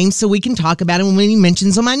know the names so we can talk about them, and when he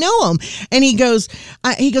mentions them, I know them. And he goes,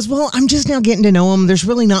 well, I'm just now getting to know them. There's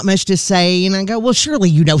really not much to say. And I go, well,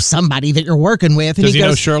 surely you know somebody that you're working with. And Does he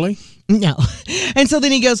know Shirley? No. And so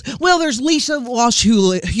then he goes, well, there's Lisa Walsh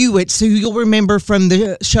Hewitt, who you'll remember from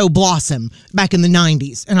the show Blossom back in the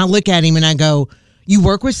 90s. And I look at him and I go, you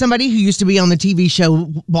work with somebody who used to be on the TV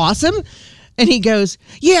show Blossom? And he goes,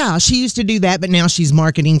 yeah, she used to do that, but now she's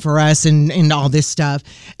marketing for us and all this stuff.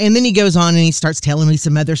 And then he goes on and he starts telling me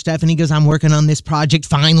some other stuff. And he goes, I'm working on this project.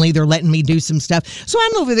 Finally, they're letting me do some stuff. So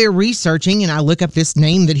I'm over there researching and I look up this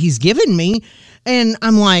name that he's given me. And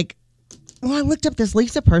I'm like, well, I looked up this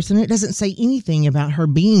Lisa person. It doesn't say anything about her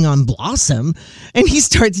being on Blossom. And he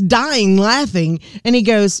starts dying laughing. And he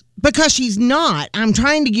goes, because she's not. I'm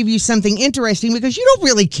trying to give you something interesting because you don't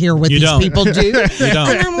really care what these people do. You don't.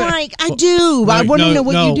 And I'm like, I do. I want to know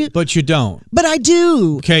what you do. But you don't. But I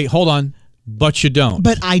do. Okay, hold on. But you don't.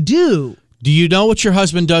 But I do. Do you know what your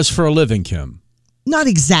husband does for a living, Kim? Not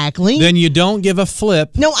exactly. Then you don't give a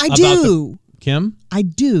flip. No, I do. Kim? I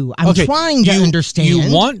do. I'm trying to understand.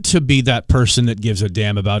 You want to be that person that gives a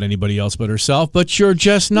damn about anybody else but herself, but you're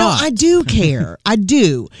just not. No, I do care. I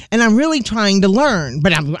do. And I'm really trying to learn,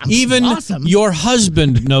 but I'm even awesome. Your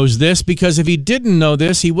husband knows this, because if he didn't know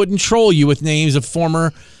this, he wouldn't troll you with names of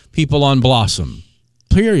former people on Blossom.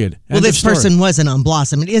 Period. Well, this person wasn't on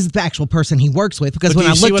Blossom. It is the actual person he works with, because when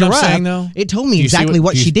I looked her up, it told me exactly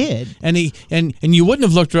what she did. And you wouldn't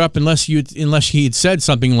have looked her up unless he had said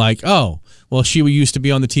something like, "Oh, well, she used to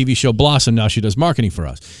be on the TV show Blossom. Now she does marketing for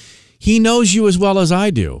us." He knows you as well as I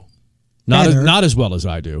do. Not as well as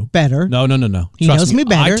I do. Better. No. He knows me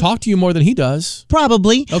better. I talk to you more than he does.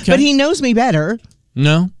 Probably. Okay. But he knows me better.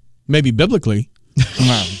 No. Maybe biblically.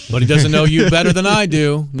 But he doesn't know you better than I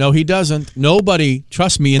do. No, he doesn't. Nobody,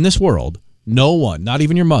 trust me, in this world, no one, not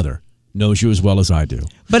even your mother, knows you as well as I do.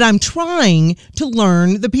 But I'm trying to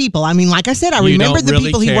learn the people. I mean, like I said, I remembered the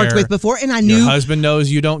people he worked with before, and I knew. Your husband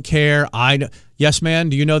knows you don't care. Yes, man,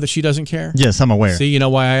 do you know that she doesn't care? Yes, I'm aware. See, you know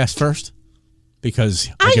why I asked first? Because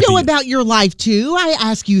I know about your life, too. I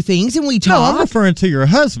ask you things, and we talk. No, I'm referring to your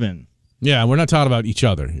husband. Yeah, we're not talking about each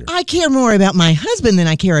other here. I care more about my husband than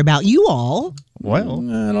I care about you all. Well,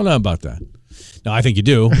 I don't know about that. No, I think you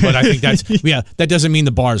do, but I think that doesn't mean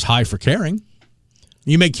the bar is high for caring.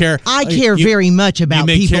 You may care. I care very much about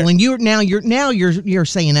people, and you're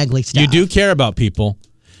saying ugly stuff. You do care about people,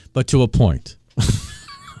 but to a point.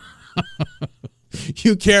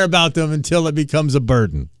 You care about them until it becomes a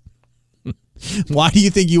burden. Why do you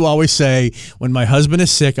think you always say, when my husband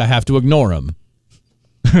is sick, I have to ignore him?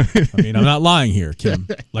 I mean, I'm not lying here, Kim.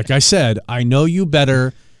 Like I said, I know you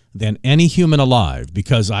better than any human alive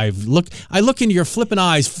because I look into your flipping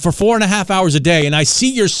eyes for 4.5 hours a day and I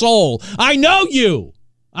see your soul. I know you.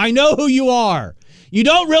 I know who you are. You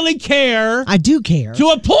don't really care. I do care.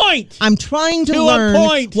 To a point. I'm trying to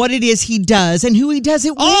learn what it is he does and who he does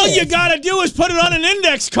it with. All you got to do is put it on an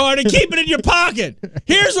index card and keep it in your pocket.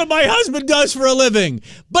 Here's what my husband does for a living.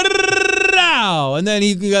 And then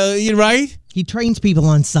you right? He trains people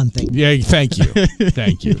on something. Yeah, thank you.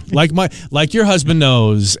 Thank you. Like your husband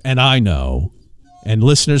knows, and I know, and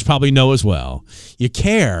listeners probably know as well. You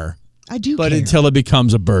care. I do but care. Until it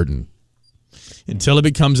becomes a burden. Until it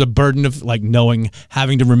becomes a burden of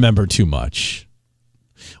having to remember too much.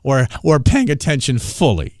 Or paying attention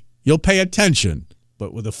fully. You'll pay attention,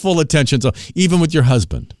 but with a full attention. So even with your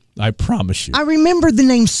husband, I promise you. I remember the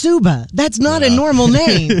name Suba. That's not a normal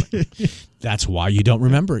name. That's why you don't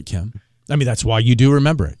remember it, Kim. I mean, that's why you do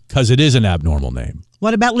remember it, because it is an abnormal name.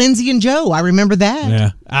 What about Lindsay and Joe? I remember that.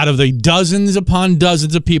 Yeah. Out of the dozens upon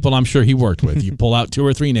dozens of people I'm sure he worked with, you pull out 2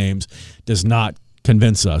 or 3 names, does not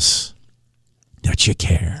convince us that you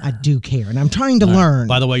care. I do care, and I'm trying to learn.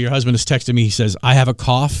 By the way, your husband has texted me. He says, I have a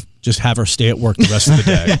cough. Just have her stay at work the rest of the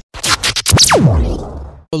day.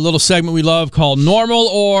 A little segment we love called Normal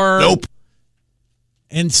or... Nope.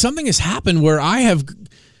 And something has happened where I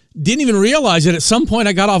didn't even realize it. At some point,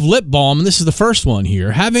 I got off lip balm, and this is the first one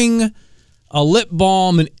here. Having a lip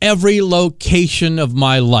balm in every location of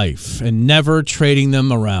my life and never trading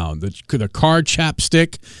them around. The car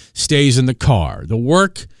chapstick stays in the car. The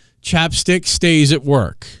work chapstick stays at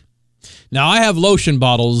work. Now, I have lotion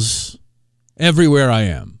bottles everywhere I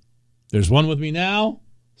am. There's one with me now,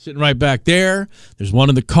 sitting right back there. There's one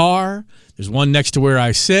in the car. There's one next to where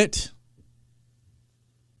I sit.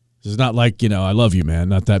 This is not like, I love you, man.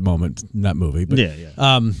 Not that moment in that movie. But,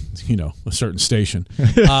 a certain station.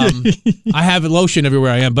 I have lotion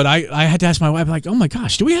everywhere I am. But I had to ask my wife, oh, my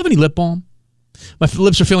gosh, do we have any lip balm? My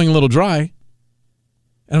lips are feeling a little dry.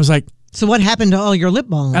 And I was like. So what happened to all your lip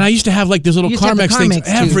balm? And I used to have those little Carmex things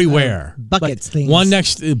everywhere. Buckets things. One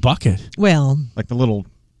next bucket. Well. Like the little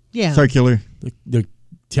circular. The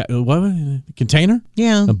container?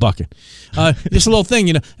 Yeah. A bucket. Just a little thing,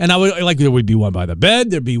 And I would there would be one by the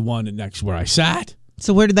bed. There'd be one next where I sat.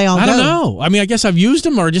 So where did they all go? I don't know. I mean, I guess I've used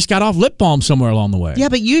them or just got off lip balm somewhere along the way. Yeah,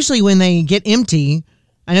 but usually when they get empty,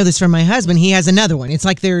 I know this from my husband, he has another one. It's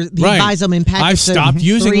like he buys them in packets I stopped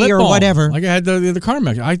using 3 lip or balm. whatever. Like I had the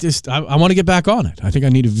Carmex. I want to get back on it. I think I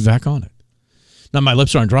need to be back on it. Now my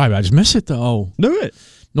lips aren't dry, but I just miss it though. Do it.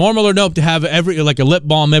 Normal or nope to have a lip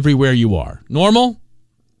balm everywhere you are? Normal?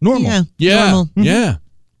 Normal. Yeah. Normal. Yeah.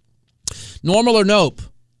 Normal or nope?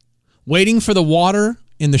 Waiting for the water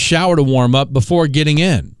in the shower to warm up before getting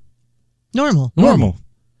in. Normal.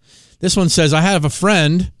 This one says, I have a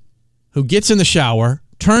friend who gets in the shower,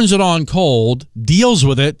 turns it on cold, deals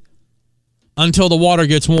with it until the water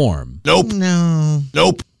gets warm.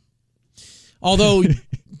 Nope. Although,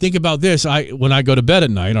 think about this. When I go to bed at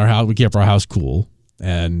night, we keep our house cool,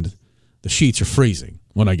 and the sheets are freezing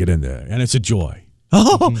when I get in there, and it's a joy.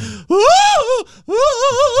 I'm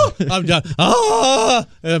done.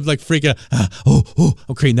 And I'm like freaking out.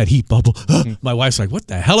 I'm creating that heat bubble. My wife's like, what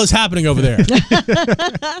the hell is happening over there?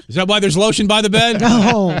 Is that why there's lotion by the bed?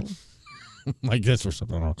 No. Like this or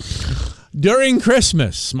something. During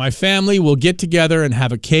Christmas, my family will get together and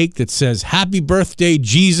have a cake that says, Happy Birthday,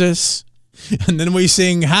 Jesus. And then we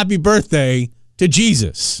sing Happy Birthday to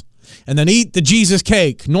Jesus. And then eat the Jesus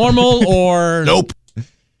cake. Normal or... Nope.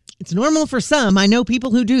 It's normal for some. I know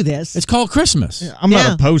people who do this. It's called Christmas. Yeah, I'm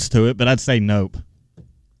not opposed to it, but I'd say nope.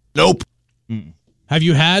 Nope. Have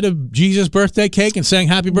you had a Jesus birthday cake and sang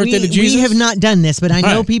Happy Birthday to Jesus? We have not done this, but I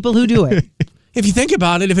know people who do it. If you think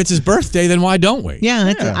about it, if it's his birthday, then why don't we?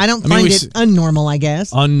 Yeah. I don't find it unnormal, I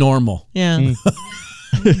guess. Unnormal. Yeah.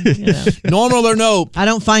 Normal or nope? I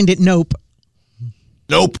don't find it nope.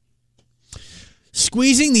 Nope.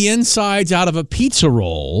 Squeezing the insides out of a pizza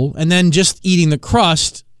roll and then just eating the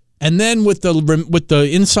crust, and then with the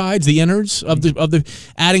insides, the innards of the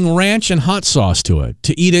adding ranch and hot sauce to it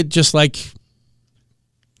to eat it just like,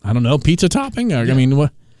 I don't know, pizza topping. I mean,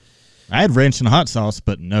 what? I had ranch and hot sauce,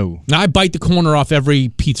 but no. Now I bite the corner off every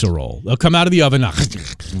pizza roll. They'll come out of the oven.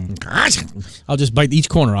 I'll just bite each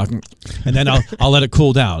corner off. and then I'll let it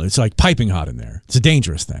cool down. It's like piping hot in there. It's a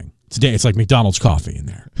dangerous thing. It's like McDonald's coffee in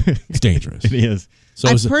there. It's dangerous. It is. So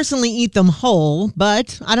I personally eat them whole,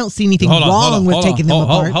 but I don't see anything wrong with taking them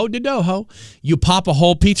apart. You pop a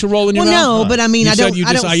whole pizza roll in your mouth? Well, no, but I mean, I don't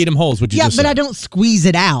eat them whole. Is what you just said. Yeah, but I don't squeeze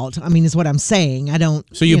it out. I mean, is what I'm saying. I don't.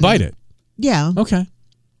 So you bite it? Yeah. Okay.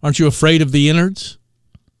 Aren't you afraid of the innards?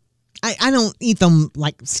 I don't eat them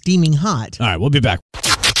like steaming hot. All right, we'll be back.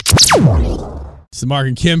 It's the Marc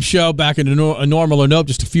and Kim Show. Back into a normal or nope.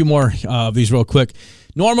 Just a few more of these real quick.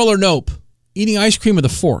 Normal or nope? Eating ice cream with a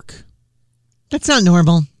fork. That's not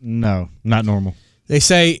normal. No, not normal. They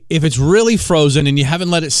say if it's really frozen and you haven't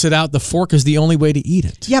let it sit out, the fork is the only way to eat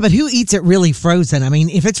it. Yeah, but who eats it really frozen? I mean,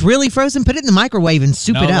 if it's really frozen, put it in the microwave and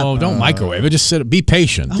soup it up. No, don't microwave it. Just sit. Be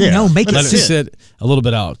patient. Oh, no, make it let it sit a little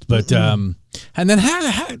bit out. But and then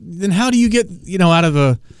how do you get out of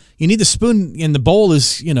a? You need the spoon, and the bowl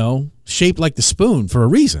is shaped like the spoon for a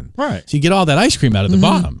reason. Right. So you get all that ice cream out of the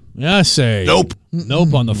bottom. Yeah, I say nope.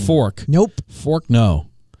 Nope on the fork. Nope. Fork no.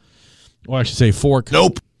 Or I should say fork.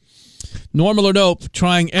 Nope. Normal or nope,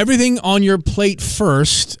 trying everything on your plate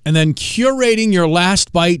first and then curating your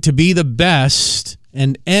last bite to be the best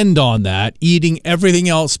and end on that, eating everything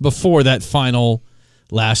else before that final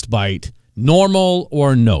last bite. Normal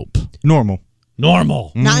or nope? Normal.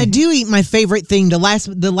 Normal. Now, I do eat my favorite thing. The last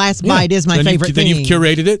bite is my favorite thing. Then you've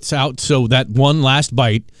curated it out so that one last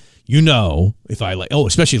bite, if I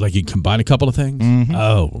especially like you combine a couple of things. Mm-hmm.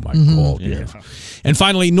 Oh, my God. Yeah. And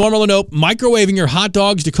finally, normal or nope, microwaving your hot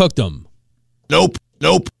dogs to cook them. Nope.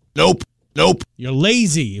 You're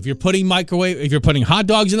lazy if you're putting hot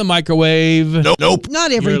dogs in the microwave. Nope.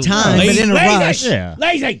 Not every time, but in a rush. Yeah.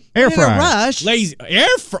 Lazy. Air fry. In a rush. Lazy.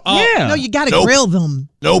 Yeah. No, you got to grill them.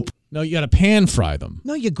 Nope. No, you got to pan fry them.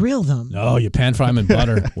 No, you grill them. No, you pan fry them in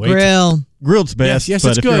butter. Grilled's best. Yes,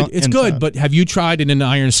 it's good. It's good, but have you tried in an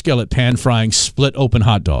iron skillet pan frying split open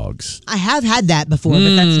hot dogs? I have had that before,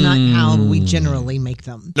 but that's not how we generally make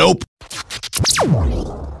them. Nope.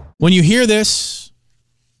 When you hear this,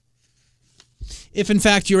 if in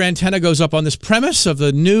fact your antenna goes up on this premise of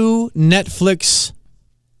the new Netflix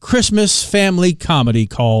Christmas family comedy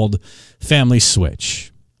called Family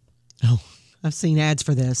Switch. Oh, I've seen ads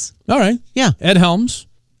for this. All right. Yeah. Ed Helms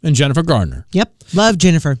and Jennifer Garner. Yep. Love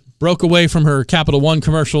Jennifer. Broke away from her Capital One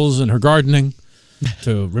commercials and her gardening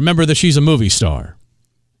to remember that she's a movie star.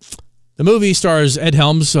 The movie stars Ed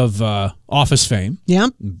Helms of Office fame. Yeah.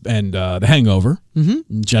 And The Hangover.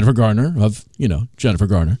 Mm-hmm. Jennifer Garner of, Jennifer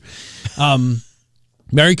Garner.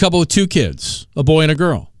 Married couple with 2 kids, a boy and a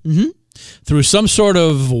girl. Mm-hmm. Through some sort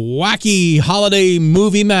of wacky holiday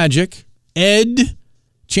movie magic, Ed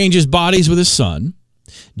changes bodies with his son.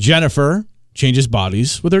 Jennifer changes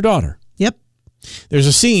bodies with her daughter. Yep. There's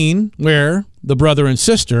a scene where the brother and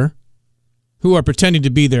sister, who are pretending to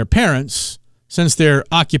be their parents, since they're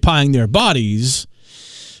occupying their bodies,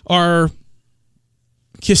 are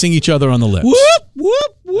kissing each other on the lips. Whoop,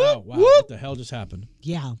 whoop, whoop, wow. whoop. What the hell just happened?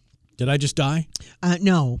 Yeah. Did I just die?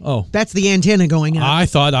 No. Oh. That's the antenna going up. I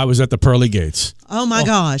thought I was at the pearly gates. Oh, my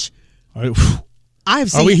gosh. Are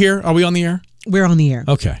we here? Are we on the air? We're on the air.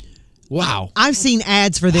 Okay. Wow. I've seen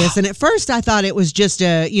ads for this, and at first I thought it was just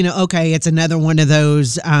okay, it's another one of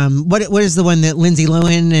those. What is the one that Lindsay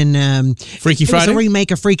Lohan and Freaky Friday? It was a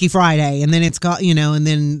remake of Freaky Friday, and then it's got and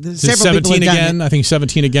then several people have done 17 again. it. I think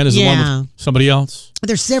 17 again is the one with somebody else.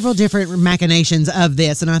 There's several different machinations of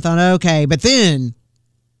this, and I thought, okay, but then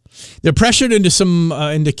they're pressured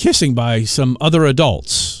into kissing by some other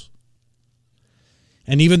adults,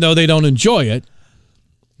 and even though they don't enjoy it,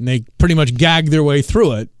 and they pretty much gag their way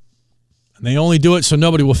through it. They only do it so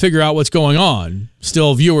nobody will figure out what's going on.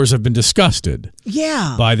 Still, viewers have been disgusted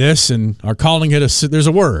by this and are calling it there's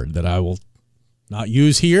a word that I will not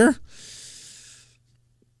use here.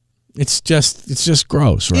 It's just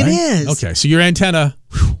gross, right? It is. Okay, so your antenna.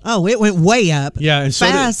 Oh, it went way up. Yeah, and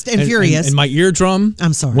fast and furious. And my eardrum.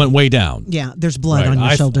 I'm sorry. Went way down. Yeah, there's blood on your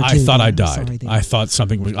shoulder too. I thought I died. I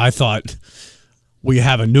thought we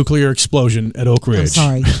have a nuclear explosion at Oak Ridge.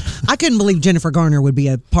 I'm sorry. I couldn't believe Jennifer Garner would be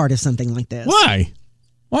a part of something like this. Why?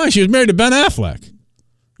 She was married to Ben Affleck.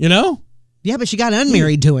 Yeah, but she got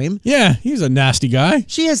unmarried to him. Yeah, he's a nasty guy.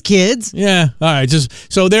 She has kids. Yeah. All right.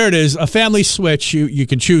 So there it is. A family switch. You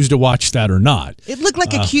can choose to watch that or not. It looked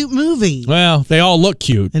like a cute movie. Well, they all look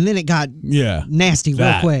cute. And then it got nasty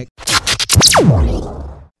real quick.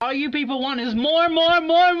 All you people want is more.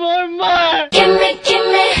 Give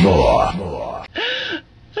me. More.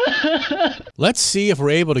 Let's see if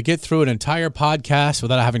we're able to get through an entire podcast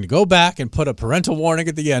without having to go back and put a parental warning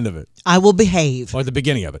at the end of it. I will behave. Or at the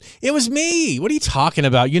beginning of it. It was me. What are you talking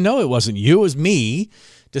about? It wasn't you. It was me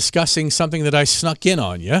discussing something that I snuck in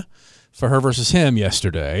on you for her versus him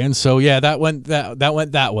yesterday. And so, yeah, that went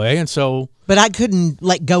that way. And so, but I couldn't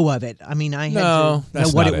let go of it. I mean, I had to know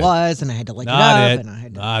what it was, and I had to look it up. And I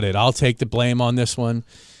had to... Not it. I'll take the blame on this one.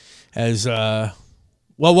 As well,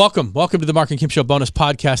 welcome to the Marc and Kim Show bonus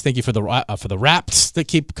podcast. Thank you for the raps that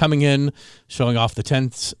keep coming in, showing off the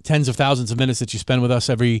tens of thousands of minutes that you spend with us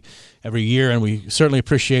every year, and we certainly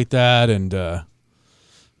appreciate that. And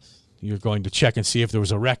you're going to check and see if there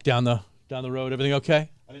was a wreck down the road. Everything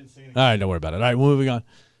okay? I didn't see anything. All right, don't worry about it. All right, moving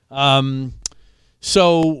on.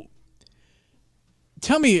 So,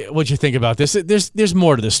 tell me what you think about this. There's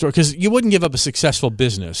more to this story, because you wouldn't give up a successful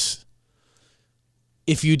business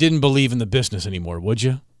if you didn't believe in the business anymore, would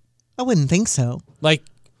you? I wouldn't think so. Like,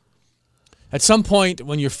 at some point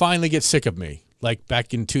when you finally get sick of me, like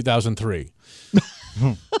back in 2003,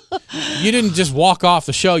 you didn't just walk off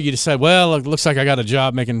the show. You just said, well, it looks like I got a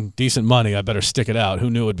job making decent money. I better stick it out. Who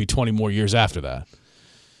knew it would be 20 more years after that?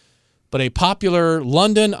 But a popular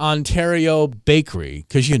London, Ontario bakery,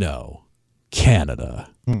 because Canada,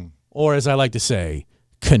 or as I like to say,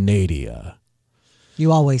 Canadia.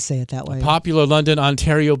 You always say it that way. A popular London,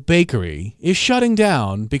 Ontario bakery is shutting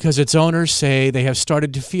down because its owners say they have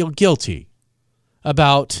started to feel guilty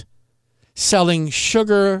about selling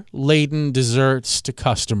sugar-laden desserts to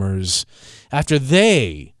customers after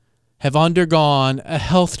they have undergone a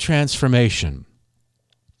health transformation.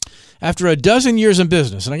 After a dozen years in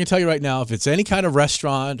business, and I can tell you right now, if it's any kind of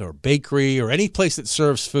restaurant or bakery or any place that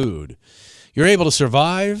serves food, you're able to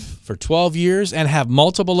survive for 12 years and have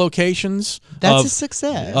multiple locations. That's a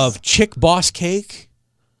success. Of Chick Boss Cake.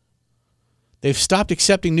 They've stopped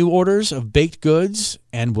accepting new orders of baked goods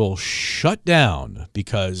and will shut down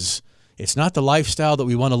because it's not the lifestyle that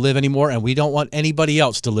we want to live anymore, and we don't want anybody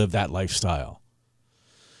else to live that lifestyle.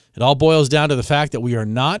 It all boils down to the fact that we are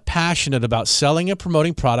not passionate about selling and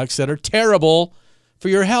promoting products that are terrible for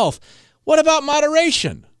your health. What about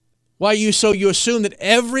moderation? Why you assume that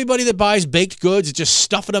everybody that buys baked goods is just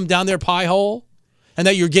stuffing them down their pie hole and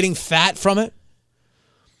that you're getting fat from it?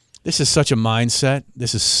 This is such a mindset.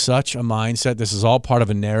 This is all part of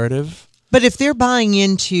a narrative. But if they're buying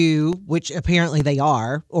into, which apparently they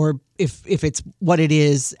are, or if it's what it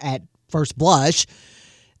is at first blush,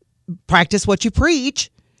 practice what you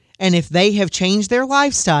preach. And if they have changed their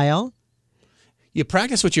lifestyle. You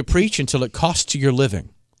practice what you preach until it costs you your living.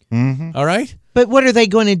 Mm-hmm. All right? But what are they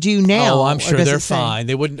going to do now? Oh, I'm sure they're fine.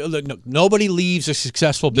 They wouldn't. Look, nobody leaves a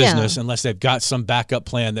successful business unless they've got some backup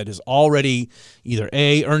plan that is already either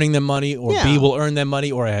A, earning them money, or B, will earn them money,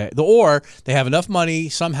 or they have enough money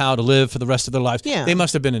somehow to live for the rest of their lives. Yeah. They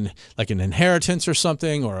must have been in like an inheritance or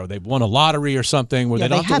something, or they've won a lottery or something where they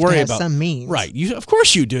don't have to worry about some means. Right. Of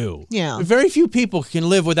course you do. Yeah. Very few people can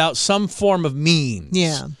live without some form of means.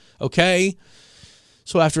 Yeah. Okay?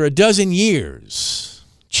 So after a dozen years,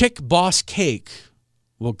 Chick Boss Cake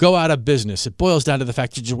will go out of business. It boils down to the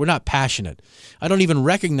fact that we're not passionate. I don't even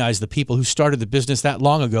recognize the people who started the business that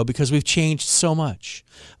long ago because we've changed so much.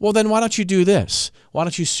 Well, then why don't you do this? Why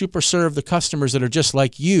don't you super serve the customers that are just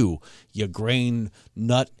like you grain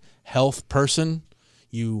nut health person,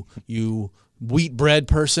 you wheat bread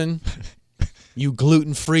person, you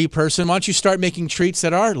gluten-free person? Why don't you start making treats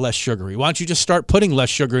that are less sugary? Why don't you just start putting less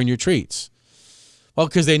sugar in your treats? Well,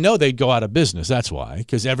 because they know they'd go out of business. That's why.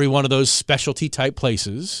 Because every one of those specialty type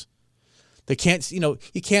places, they can't. You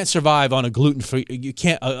can't survive on a gluten-free.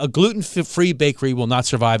 A gluten-free bakery will not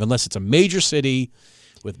survive unless it's a major city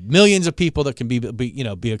with millions of people that can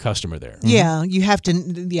be a customer there. Yeah, you have to.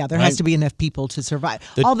 Yeah, there has to be enough people to survive.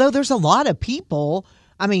 Although there's a lot of people.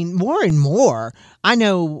 I mean, more and more. I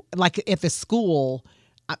know, like at the school.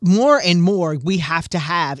 More and more, we have to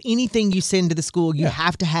have anything you send to the school. You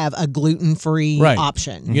have to have a gluten-free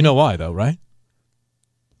option. You know why, though, right?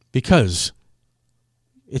 Because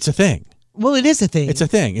it's a thing. Well, it is a thing. It's a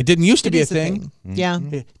thing. It didn't used to be a thing. Yeah.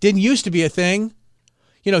 It didn't used to be a thing.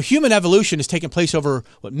 Human evolution has taken place over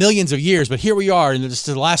millions of years, but here we are in just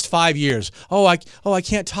the last 5 years. I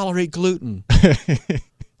can't tolerate gluten.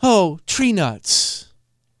 Tree nuts.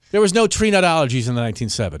 There was no tree nut allergies in the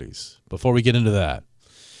 1970s. Before we get into that.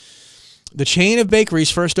 The chain of bakeries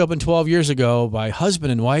first opened 12 years ago by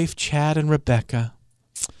husband and wife, Chad and Rebecca.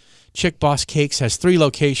 Chick Boss Cakes has 3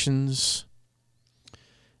 locations.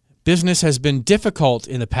 Business has been difficult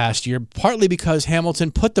in the past year, partly because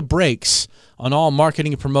Hamilton put the brakes on all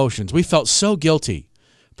marketing and promotions. We felt so guilty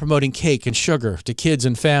promoting cake and sugar to kids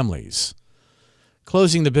and families.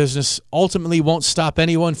 Closing the business ultimately won't stop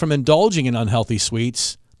anyone from indulging in unhealthy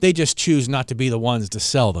sweets. They just choose not to be the ones to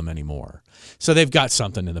sell them anymore. So they've got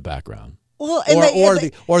something in the background. Well,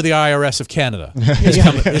 or the IRS of Canada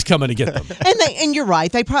is coming to get them. And you're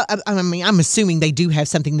right. They probably. I mean, I'm assuming they do have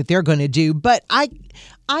something that they're going to do, but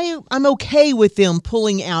I'm okay with them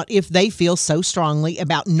pulling out if they feel so strongly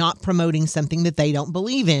about not promoting something that they don't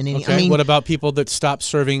believe in. And, okay. What about people that stop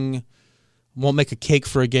serving? Won't make a cake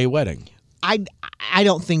for a gay wedding? I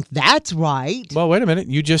don't think that's right. Well, wait a minute.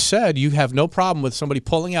 You just said you have no problem with somebody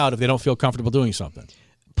pulling out if they don't feel comfortable doing something.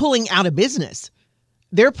 Pulling out of business.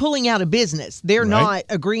 They're pulling out of business. They're not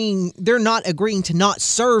agreeing. They're not agreeing to not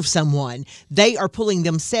serve someone. They are pulling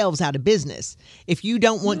themselves out of business. If you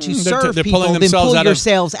don't want to serve people, then pull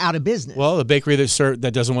yourselves out of business. Well, the bakery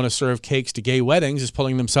that doesn't want to serve cakes to gay weddings is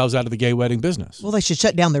pulling themselves out of the gay wedding business. Well, they should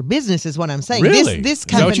shut down their business, is what I'm saying. Really? This Is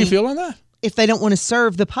company, that what you feel on that? If they don't want to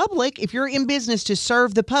serve the public, if you're in business to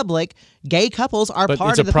serve the public, gay couples are part of the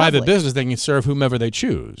public. But it's a private business. They can serve whomever they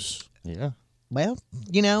choose. Yeah. Well,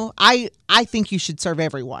 I think you should serve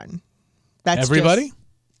everyone. That's everybody?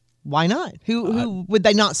 Why not? Who would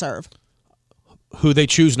they not serve? Who they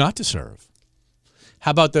choose not to serve.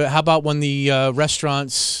 How about when the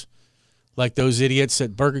restaurants, like those idiots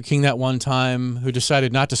at Burger King that one time who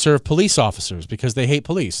decided not to serve police officers because they hate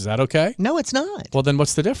police? Is that okay? No, it's not. Well, then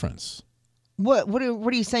what's the difference? What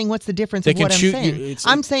are you saying? What's the difference of what I'm saying?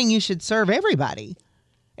 I'm saying you should serve everybody.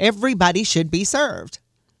 Everybody should be served.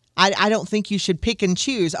 I don't think you should pick and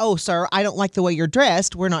choose. Oh, sir, I don't like the way you're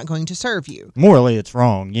dressed. We're not going to serve you. Morally, it's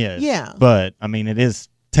wrong, yes. Yeah. But, I mean, it is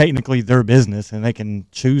technically their business, and they can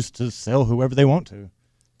choose to sell whoever they want to.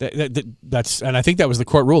 And I think that was the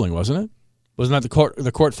court ruling, wasn't it? Wasn't that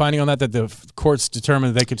the court finding on that the courts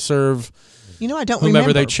determined they could serve I don't whomever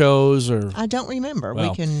remember. They chose? Or I don't remember.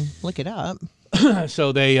 Well, we can look it up.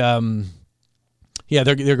 So they... Yeah,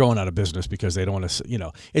 they're going out of business because they don't want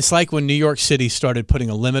to. It's like when New York City started putting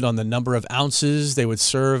a limit on the number of ounces they would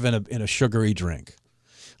serve in a sugary drink,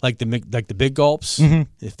 like the big gulps. Mm-hmm.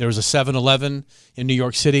 If there was a 7-Eleven in New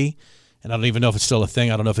York City, and I don't even know if it's still a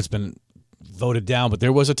thing. I don't know if it's been voted down, but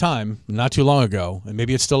there was a time not too long ago, and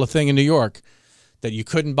maybe it's still a thing in New York, that you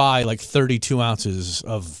couldn't buy like 32 ounces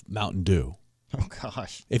of Mountain Dew. Oh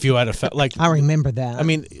gosh! If you had I remember that. I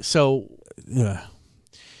mean, so.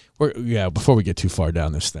 Before we get too far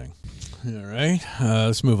down this thing. All right,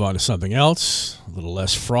 let's move on to something else, a little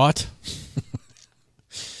less fraught.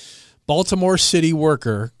 Baltimore city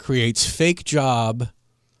worker creates fake job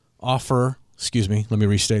offer. Excuse me, let me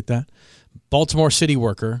restate that. Baltimore city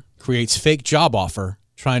worker creates fake job offer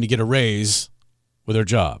trying to get a raise with her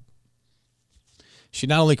job. She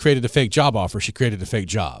not only created a fake job offer, she created a fake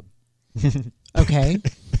job. Okay.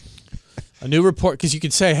 A new report, because you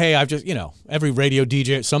could say, hey, I've just, every radio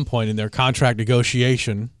DJ at some point in their contract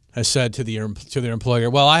negotiation has said to their employer,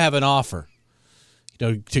 well, I have an offer,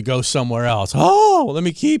 to go somewhere else. Oh, well, let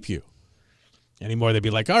me keep you. Anymore, they'd be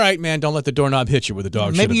like, all right, man, don't let the doorknob hit you with a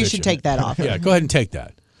dog. Maybe you should take that offer. Yeah, go ahead and take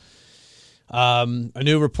that. A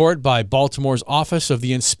new report by Baltimore's Office of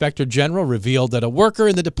the Inspector General revealed that a worker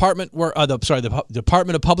in the Department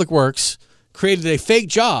of Public Works created a fake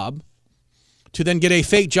job to then get a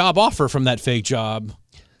fake job offer from that fake job,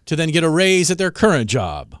 to then get a raise at their current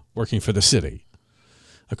job working for the city.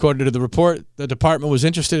 According to the report, the department was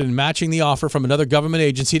interested in matching the offer from another government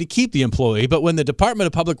agency to keep the employee, but when the Department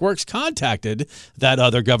of Public Works contacted that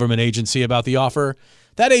other government agency about the offer,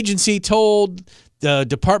 that agency told the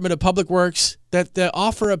Department of Public Works that the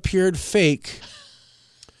offer appeared fake.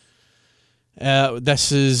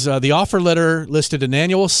 The offer letter listed an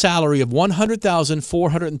annual salary of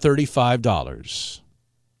 $100,435.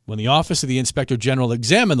 When the Office of the Inspector General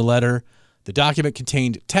examined the letter, the document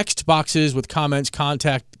contained text boxes with comments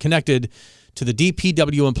connected to the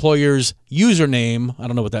DPW employer's username. I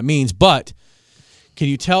don't know what that means, but can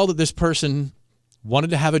you tell that this person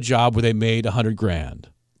wanted to have a job where they made $100,000?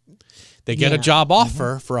 They get a job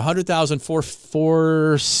offer for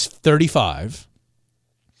 $100,435.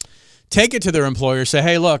 Take it to their employer, say,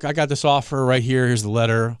 hey, look, I got this offer right here. Here's the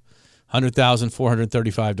letter,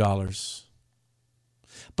 $100,435.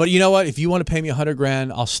 But you know what? If you want to pay me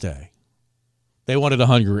 $100,000, I'll stay. They wanted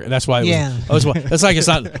 $100,000. That's why it's like it's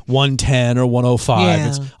not 110 or 105. Yeah.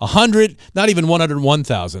 It's 100, not even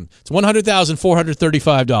 101,000. It's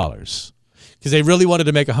 $100,435 because they really wanted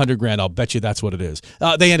to make $100,000. I'll bet you that's what it is.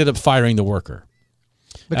 They ended up firing the worker.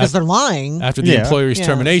 Because they're lying. After the employer's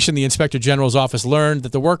termination, the Inspector General's office learned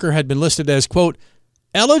that the worker had been listed as, quote,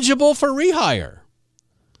 eligible for rehire.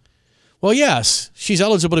 Well, yes, she's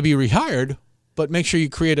eligible to be rehired, but make sure you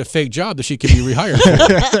create a fake job that she can be rehired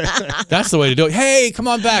for. That's the way to do it. Hey, come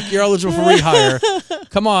on back. You're eligible for rehire.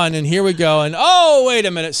 Come on, and here we go. And oh, wait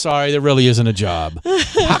a minute. Sorry, there really isn't a job.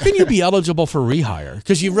 How can you be eligible for rehire?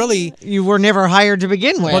 Because you were never hired to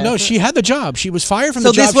begin with. Well, no, she had the job. She was fired from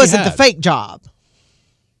the job. So this wasn't the fake job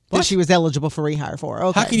What? that she was eligible for rehire for.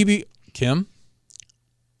 Okay. How can you be Kim?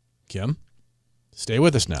 Stay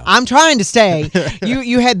with us now. I'm trying to stay.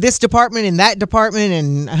 You had this department and that department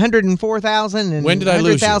and 104,000 and when did I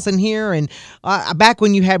lose 100,000 here and back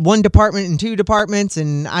when you had one department and two departments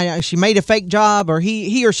and she made a fake job or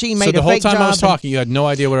he or she made a fake job. So the whole time I was talking, you had no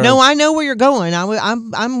idea where. No, I know where you're going.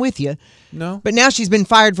 I'm with you. No, but now she's been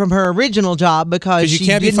fired from her original job because you she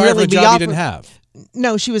can't be didn't fired really from a job you didn't have.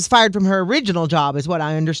 No, she was fired from her original job, is what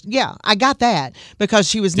I understand. Yeah, I got that because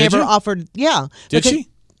she was never offered. Yeah, did she?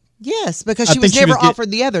 Yes, because she was never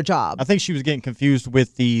offered the other job. I think she was getting confused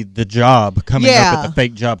with the job coming up with the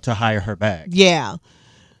fake job to hire her back. Yeah.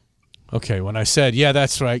 Okay, when I said, yeah,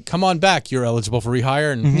 that's right, come on back, you're eligible for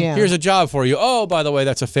rehire, and here's a job for you. Oh, by the way,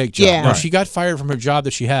 that's a fake job. Yeah. No, she got fired from her job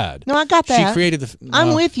that she had. No, I got that. She created the...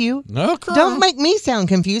 I'm with you. Okay. Don't make me sound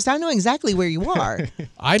confused. I know exactly where you are.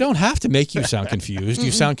 I don't have to make you sound confused.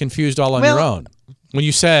 You sound confused all on your own. When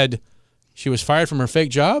you said she was fired from her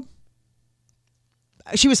fake job?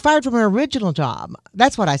 She was fired from her original job.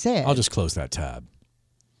 That's what I said. I'll just close that tab.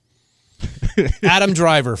 Adam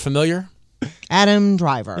Driver, familiar? Adam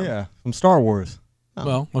Driver. Yeah, from Star Wars. Oh.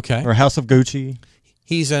 Well, okay. Or House of Gucci.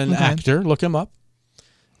 He's an actor. Look him up.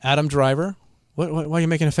 Adam Driver. Why are you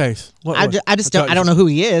making a face? I don't know who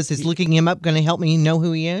he is. Is looking him up going to help me know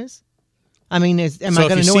who he is? I mean, am I going to know him when I see him?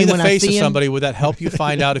 So if you see the face of somebody, would that help you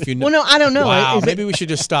find out if you know? Well, no, I don't know. Wow, maybe we should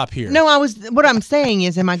just stop here. No, what I'm saying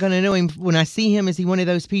is, am I going to know him when I see him? Is he one of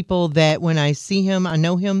those people that when I see him, I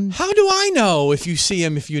know him? How do I know if you see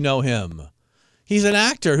him, if you know him? He's an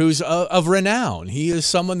actor who's of renown. He is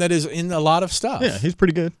someone that is in a lot of stuff. Yeah, he's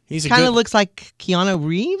pretty good. He's kind of looks like Keanu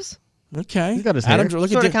Reeves. Okay. He's got his hair.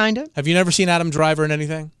 Sort of, kind of. Have you never seen Adam Driver in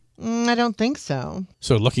anything? I don't think so.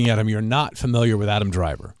 So looking at him, you're not familiar with Adam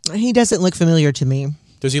Driver. He doesn't look familiar to me.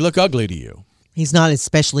 Does he look ugly to you? He's not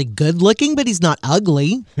especially good looking, but he's not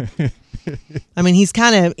ugly. I mean, he's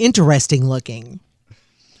kind of interesting looking.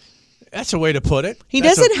 That's a way to put it. He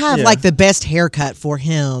doesn't have like the best haircut for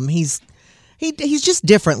him. He's just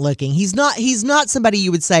different looking. He's not somebody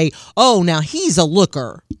you would say, oh, now he's a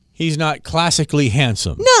looker. He's not classically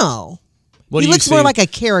handsome. No. He looks more like a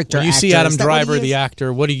character actor. When you see Adam Driver, the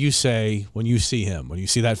actor, what do you say when you see him? When you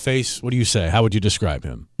see that face, what do you say? How would you describe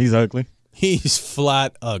him? He's ugly. He's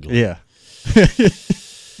flat ugly. Yeah.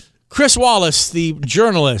 Chris Wallace, the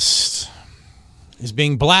journalist, is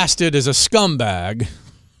being blasted as a scumbag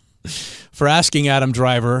for asking Adam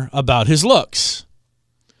Driver about his looks.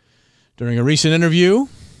 During a recent interview,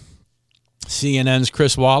 CNN's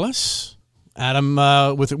Chris Wallace, Adam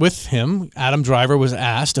Driver was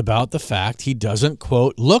asked about the fact he doesn't,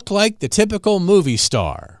 quote, look like the typical movie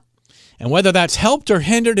star, and whether that's helped or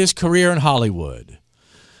hindered his career in Hollywood.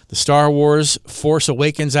 The Star Wars Force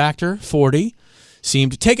Awakens actor, 40,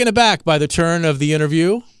 seemed taken aback by the turn of the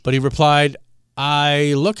interview, but he replied,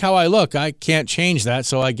 I look how I look. I can't change that,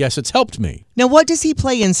 so I guess it's helped me. Now, what does he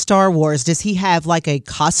play in Star Wars? Does he have like a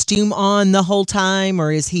costume on the whole time,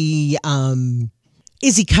 or is he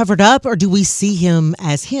covered up, or do we see him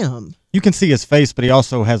as him? You can see his face, but he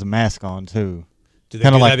also has a mask on, too. Did they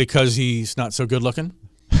do that because he's not so good looking?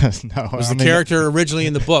 No. Was the character originally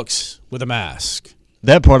in the books with a mask?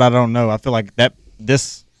 That part I don't know. I feel like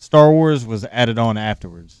this Star Wars was added on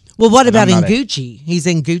afterwards. Well, what about in Gucci? He's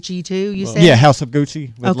in Gucci, too, you said? Yeah, House of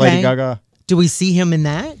Gucci with Lady Gaga. Do we see him in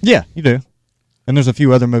that? Yeah, you do. And there's a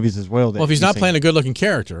few other movies as well. Well, if he's not playing a good-looking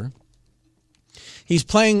character, he's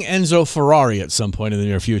playing Enzo Ferrari at some point in the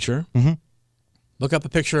near future. Mm-hmm. Look up a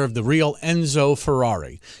picture of the real Enzo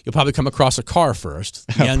Ferrari. You'll probably come across a car first,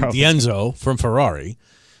 the Enzo from Ferrari,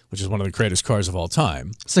 which is one of the greatest cars of all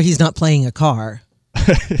time. So he's not playing a car.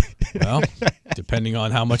 Well, depending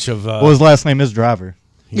on how much of... well, his last name is Driver.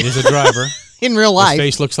 He is a driver. In real life. His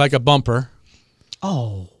face looks like a bumper.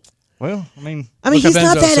 Oh. Well, I mean he's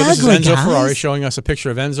not that ugly, this is Enzo guys. Ferrari showing us a picture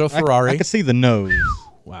of Enzo Ferrari. I can see the nose.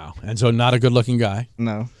 Wow. Enzo, not a good-looking guy.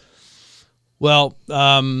 No. Well,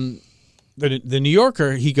 the New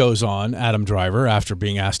Yorker, he goes on, Adam Driver, after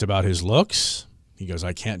being asked about his looks. He goes,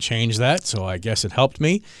 I can't change that, so I guess it helped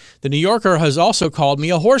me. The New Yorker has also called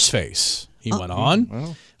me a horse face, he went on.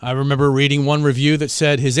 Well. I remember reading one review that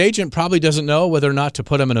said his agent probably doesn't know whether or not to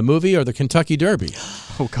put him in a movie or the Kentucky Derby.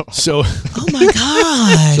 Oh, God. So, oh, my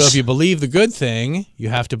gosh. So if you believe the good thing, you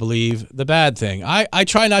have to believe the bad thing. I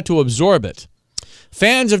try not to absorb it.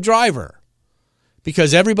 Fans of Driver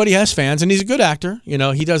Because everybody has fans, and he's a good actor. You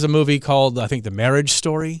know, he does a movie called, I think, The Marriage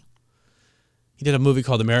Story. He did a movie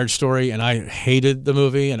called The Marriage Story, and I hated the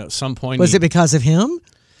movie. And at some point, Was it because of him?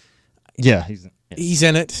 Yeah, he's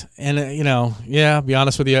in it, and be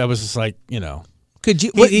honest with you, I was just like, Could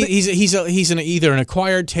you? He's either an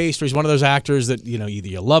acquired taste, or he's one of those actors that either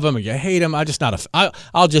you love him or you hate him. I'll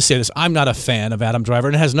just say this: I'm not a fan of Adam Driver,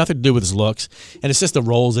 and it has nothing to do with his looks, and it's just the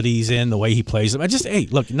roles that he's in, the way he plays them.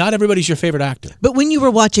 Look, not everybody's your favorite actor. But when you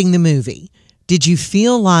were watching the movie, did you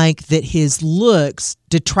feel like that his looks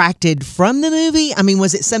detracted from the movie? I mean,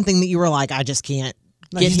 was it something that you were like, I just can't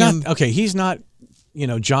get him? He's not.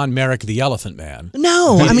 John Merrick, the Elephant Man.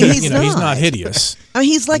 No, I mean he's not. He's not hideous. I mean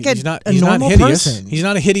he's like he's a not normal hideous. person. He's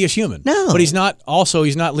not a hideous human. No, but he's not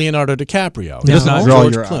Leonardo DiCaprio. He doesn't not draw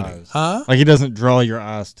George your Clooney. eyes. Huh? Like he doesn't draw your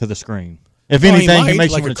eyes to the screen. If anything, he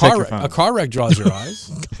makes you want to check your phone. A car wreck draws your eyes.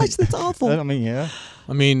 Gosh, that's awful. I mean, yeah.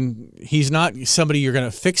 I mean, he's not somebody you're going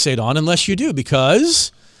to fixate on unless you do,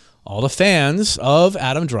 because all the fans of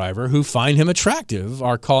Adam Driver who find him attractive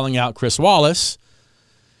are calling out Chris Wallace.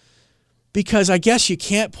 Because I guess you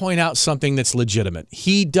can't point out something that's legitimate.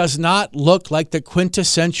 He does not look like the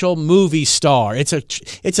quintessential movie star. It's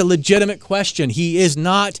a legitimate question. He is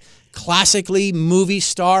not classically movie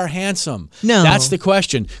star handsome. No. That's the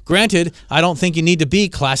question. Granted, I don't think you need to be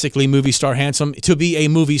classically movie star handsome to be a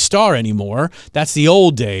movie star anymore. That's the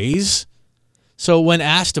old days. So when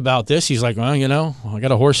asked about this, he's like, well, I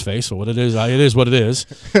got a horse face, so what it is what it is.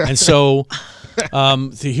 And so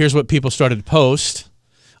here's what people started to post.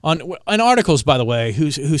 On articles, by the way,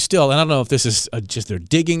 who's still, and I don't know if this is just they're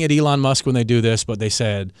digging at Elon Musk when they do this, but they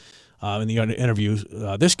said in the interview,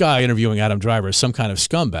 this guy interviewing Adam Driver is some kind of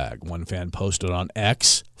scumbag. One fan posted on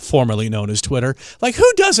X, formerly known as Twitter. Like,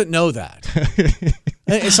 who doesn't know that?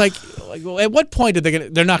 It's like, at what point are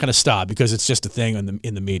they're not going to stop because it's just a thing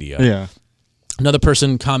in the media. Yeah. Another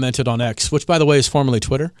person commented on X, which, by the way, is formerly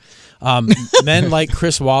Twitter. Men like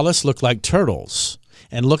Chris Wallace look like turtles.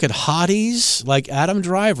 And look at hotties like Adam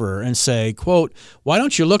Driver and say, quote, why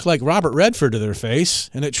don't you look like Robert Redford to their face?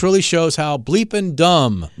 And it truly shows how bleeping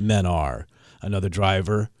dumb men are. Another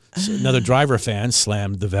Driver fan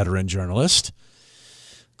slammed the veteran journalist.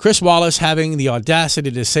 Chris Wallace having the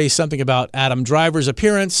audacity to say something about Adam Driver's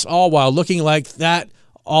appearance, all while looking like that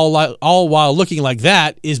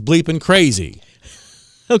is bleeping crazy.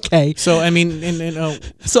 Okay. So, I mean,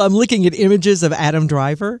 So I'm looking at images of Adam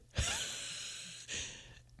Driver.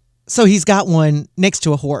 So he's got one next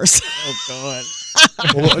to a horse. Oh, God.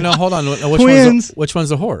 Well, no, hold on. Which one's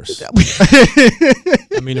the horse? I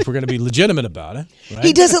mean, if we're going to be legitimate about it. Right?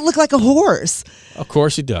 He doesn't look like a horse. Of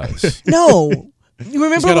course he does. No. You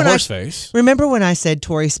remember He's got a horse face. Remember when I said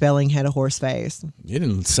Tori Spelling had a horse face? You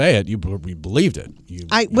didn't say it. You believed it.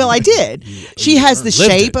 I did. She has the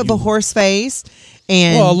shape of a horse face.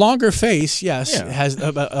 And a longer face, yes. Yeah. Has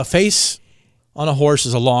a face on a horse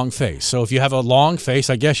is a long face. So if you have a long face,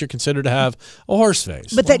 I guess you're considered to have a horse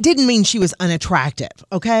face. But that didn't mean she was unattractive,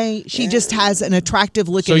 okay? She just has an attractive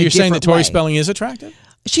look in a different way. So you're saying that Tori Spelling is attractive?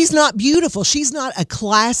 She's not beautiful. She's not a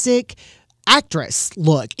classic actress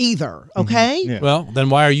look either, okay? Mm-hmm. Yeah. Well, then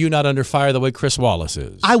why are you not under fire the way Chris Wallace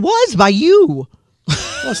is? I was by you.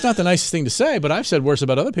 Well, it's not the nicest thing to say, but I've said worse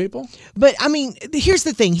about other people. But, I mean, here's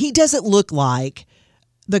the thing. He doesn't look like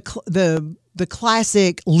the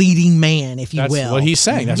classic leading man, if you will. That's what he's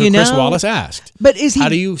saying. That's what Chris Wallace asked. But is he? How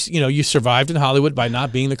do you survived in Hollywood by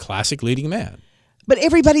not being the classic leading man? But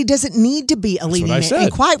everybody doesn't need to be a leading man.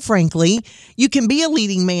 And quite frankly, you can be a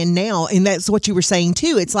leading man now, and that's what you were saying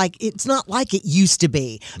too. It's not like it used to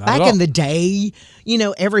be. Back in the day,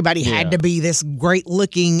 everybody had to be this great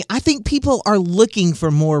looking. I think people are looking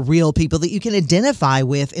for more real people that you can identify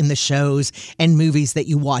with in the shows and movies that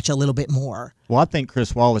you watch a little bit more. Well, I think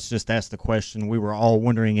Chris Wallace just asked the question we were all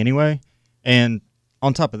wondering anyway. And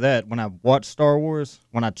on top of that, when I watched Star Wars,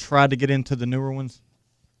 when I tried to get into the newer ones,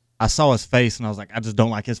 I saw his face, and I was like, I just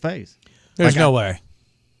don't like his face. There's no way.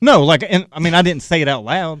 No, I didn't say it out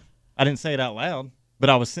loud. But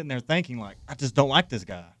I was sitting there thinking, like, I just don't like this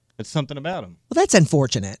guy. It's something about him. Well, that's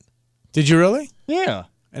unfortunate. Did you really? Yeah.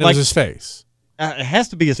 And it was his face? It has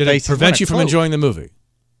to be his face. Did it prevent you from enjoying the movie?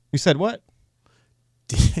 You said what?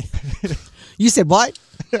 You said what?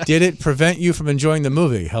 Did it prevent you from enjoying the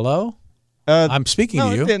movie? Hello? I'm speaking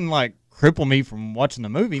to you. It didn't, cripple me from watching the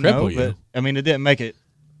movie, but, it didn't make it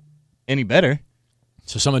any better.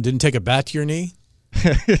 So someone didn't take a bat to your knee?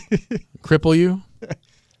 Cripple you?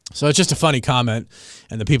 So it's just a funny comment.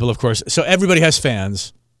 And the people, of course, so everybody has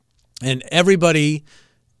fans. And everybody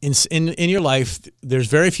in your life, there's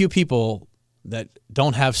very few people that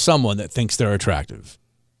don't have someone that thinks they're attractive.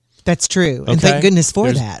 That's true. And thank goodness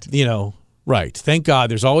for that. Right. Thank God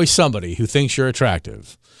there's always somebody who thinks you're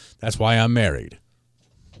attractive. That's why I'm married.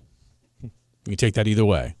 You take that either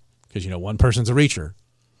way. Because, one person's a reacher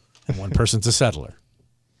and one person's a settler.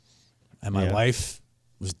 And my wife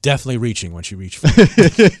was definitely reaching when she reached for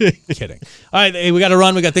me. Kidding. All right, hey, we got to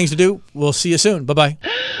run. We got things to do. We'll see you soon. Bye-bye.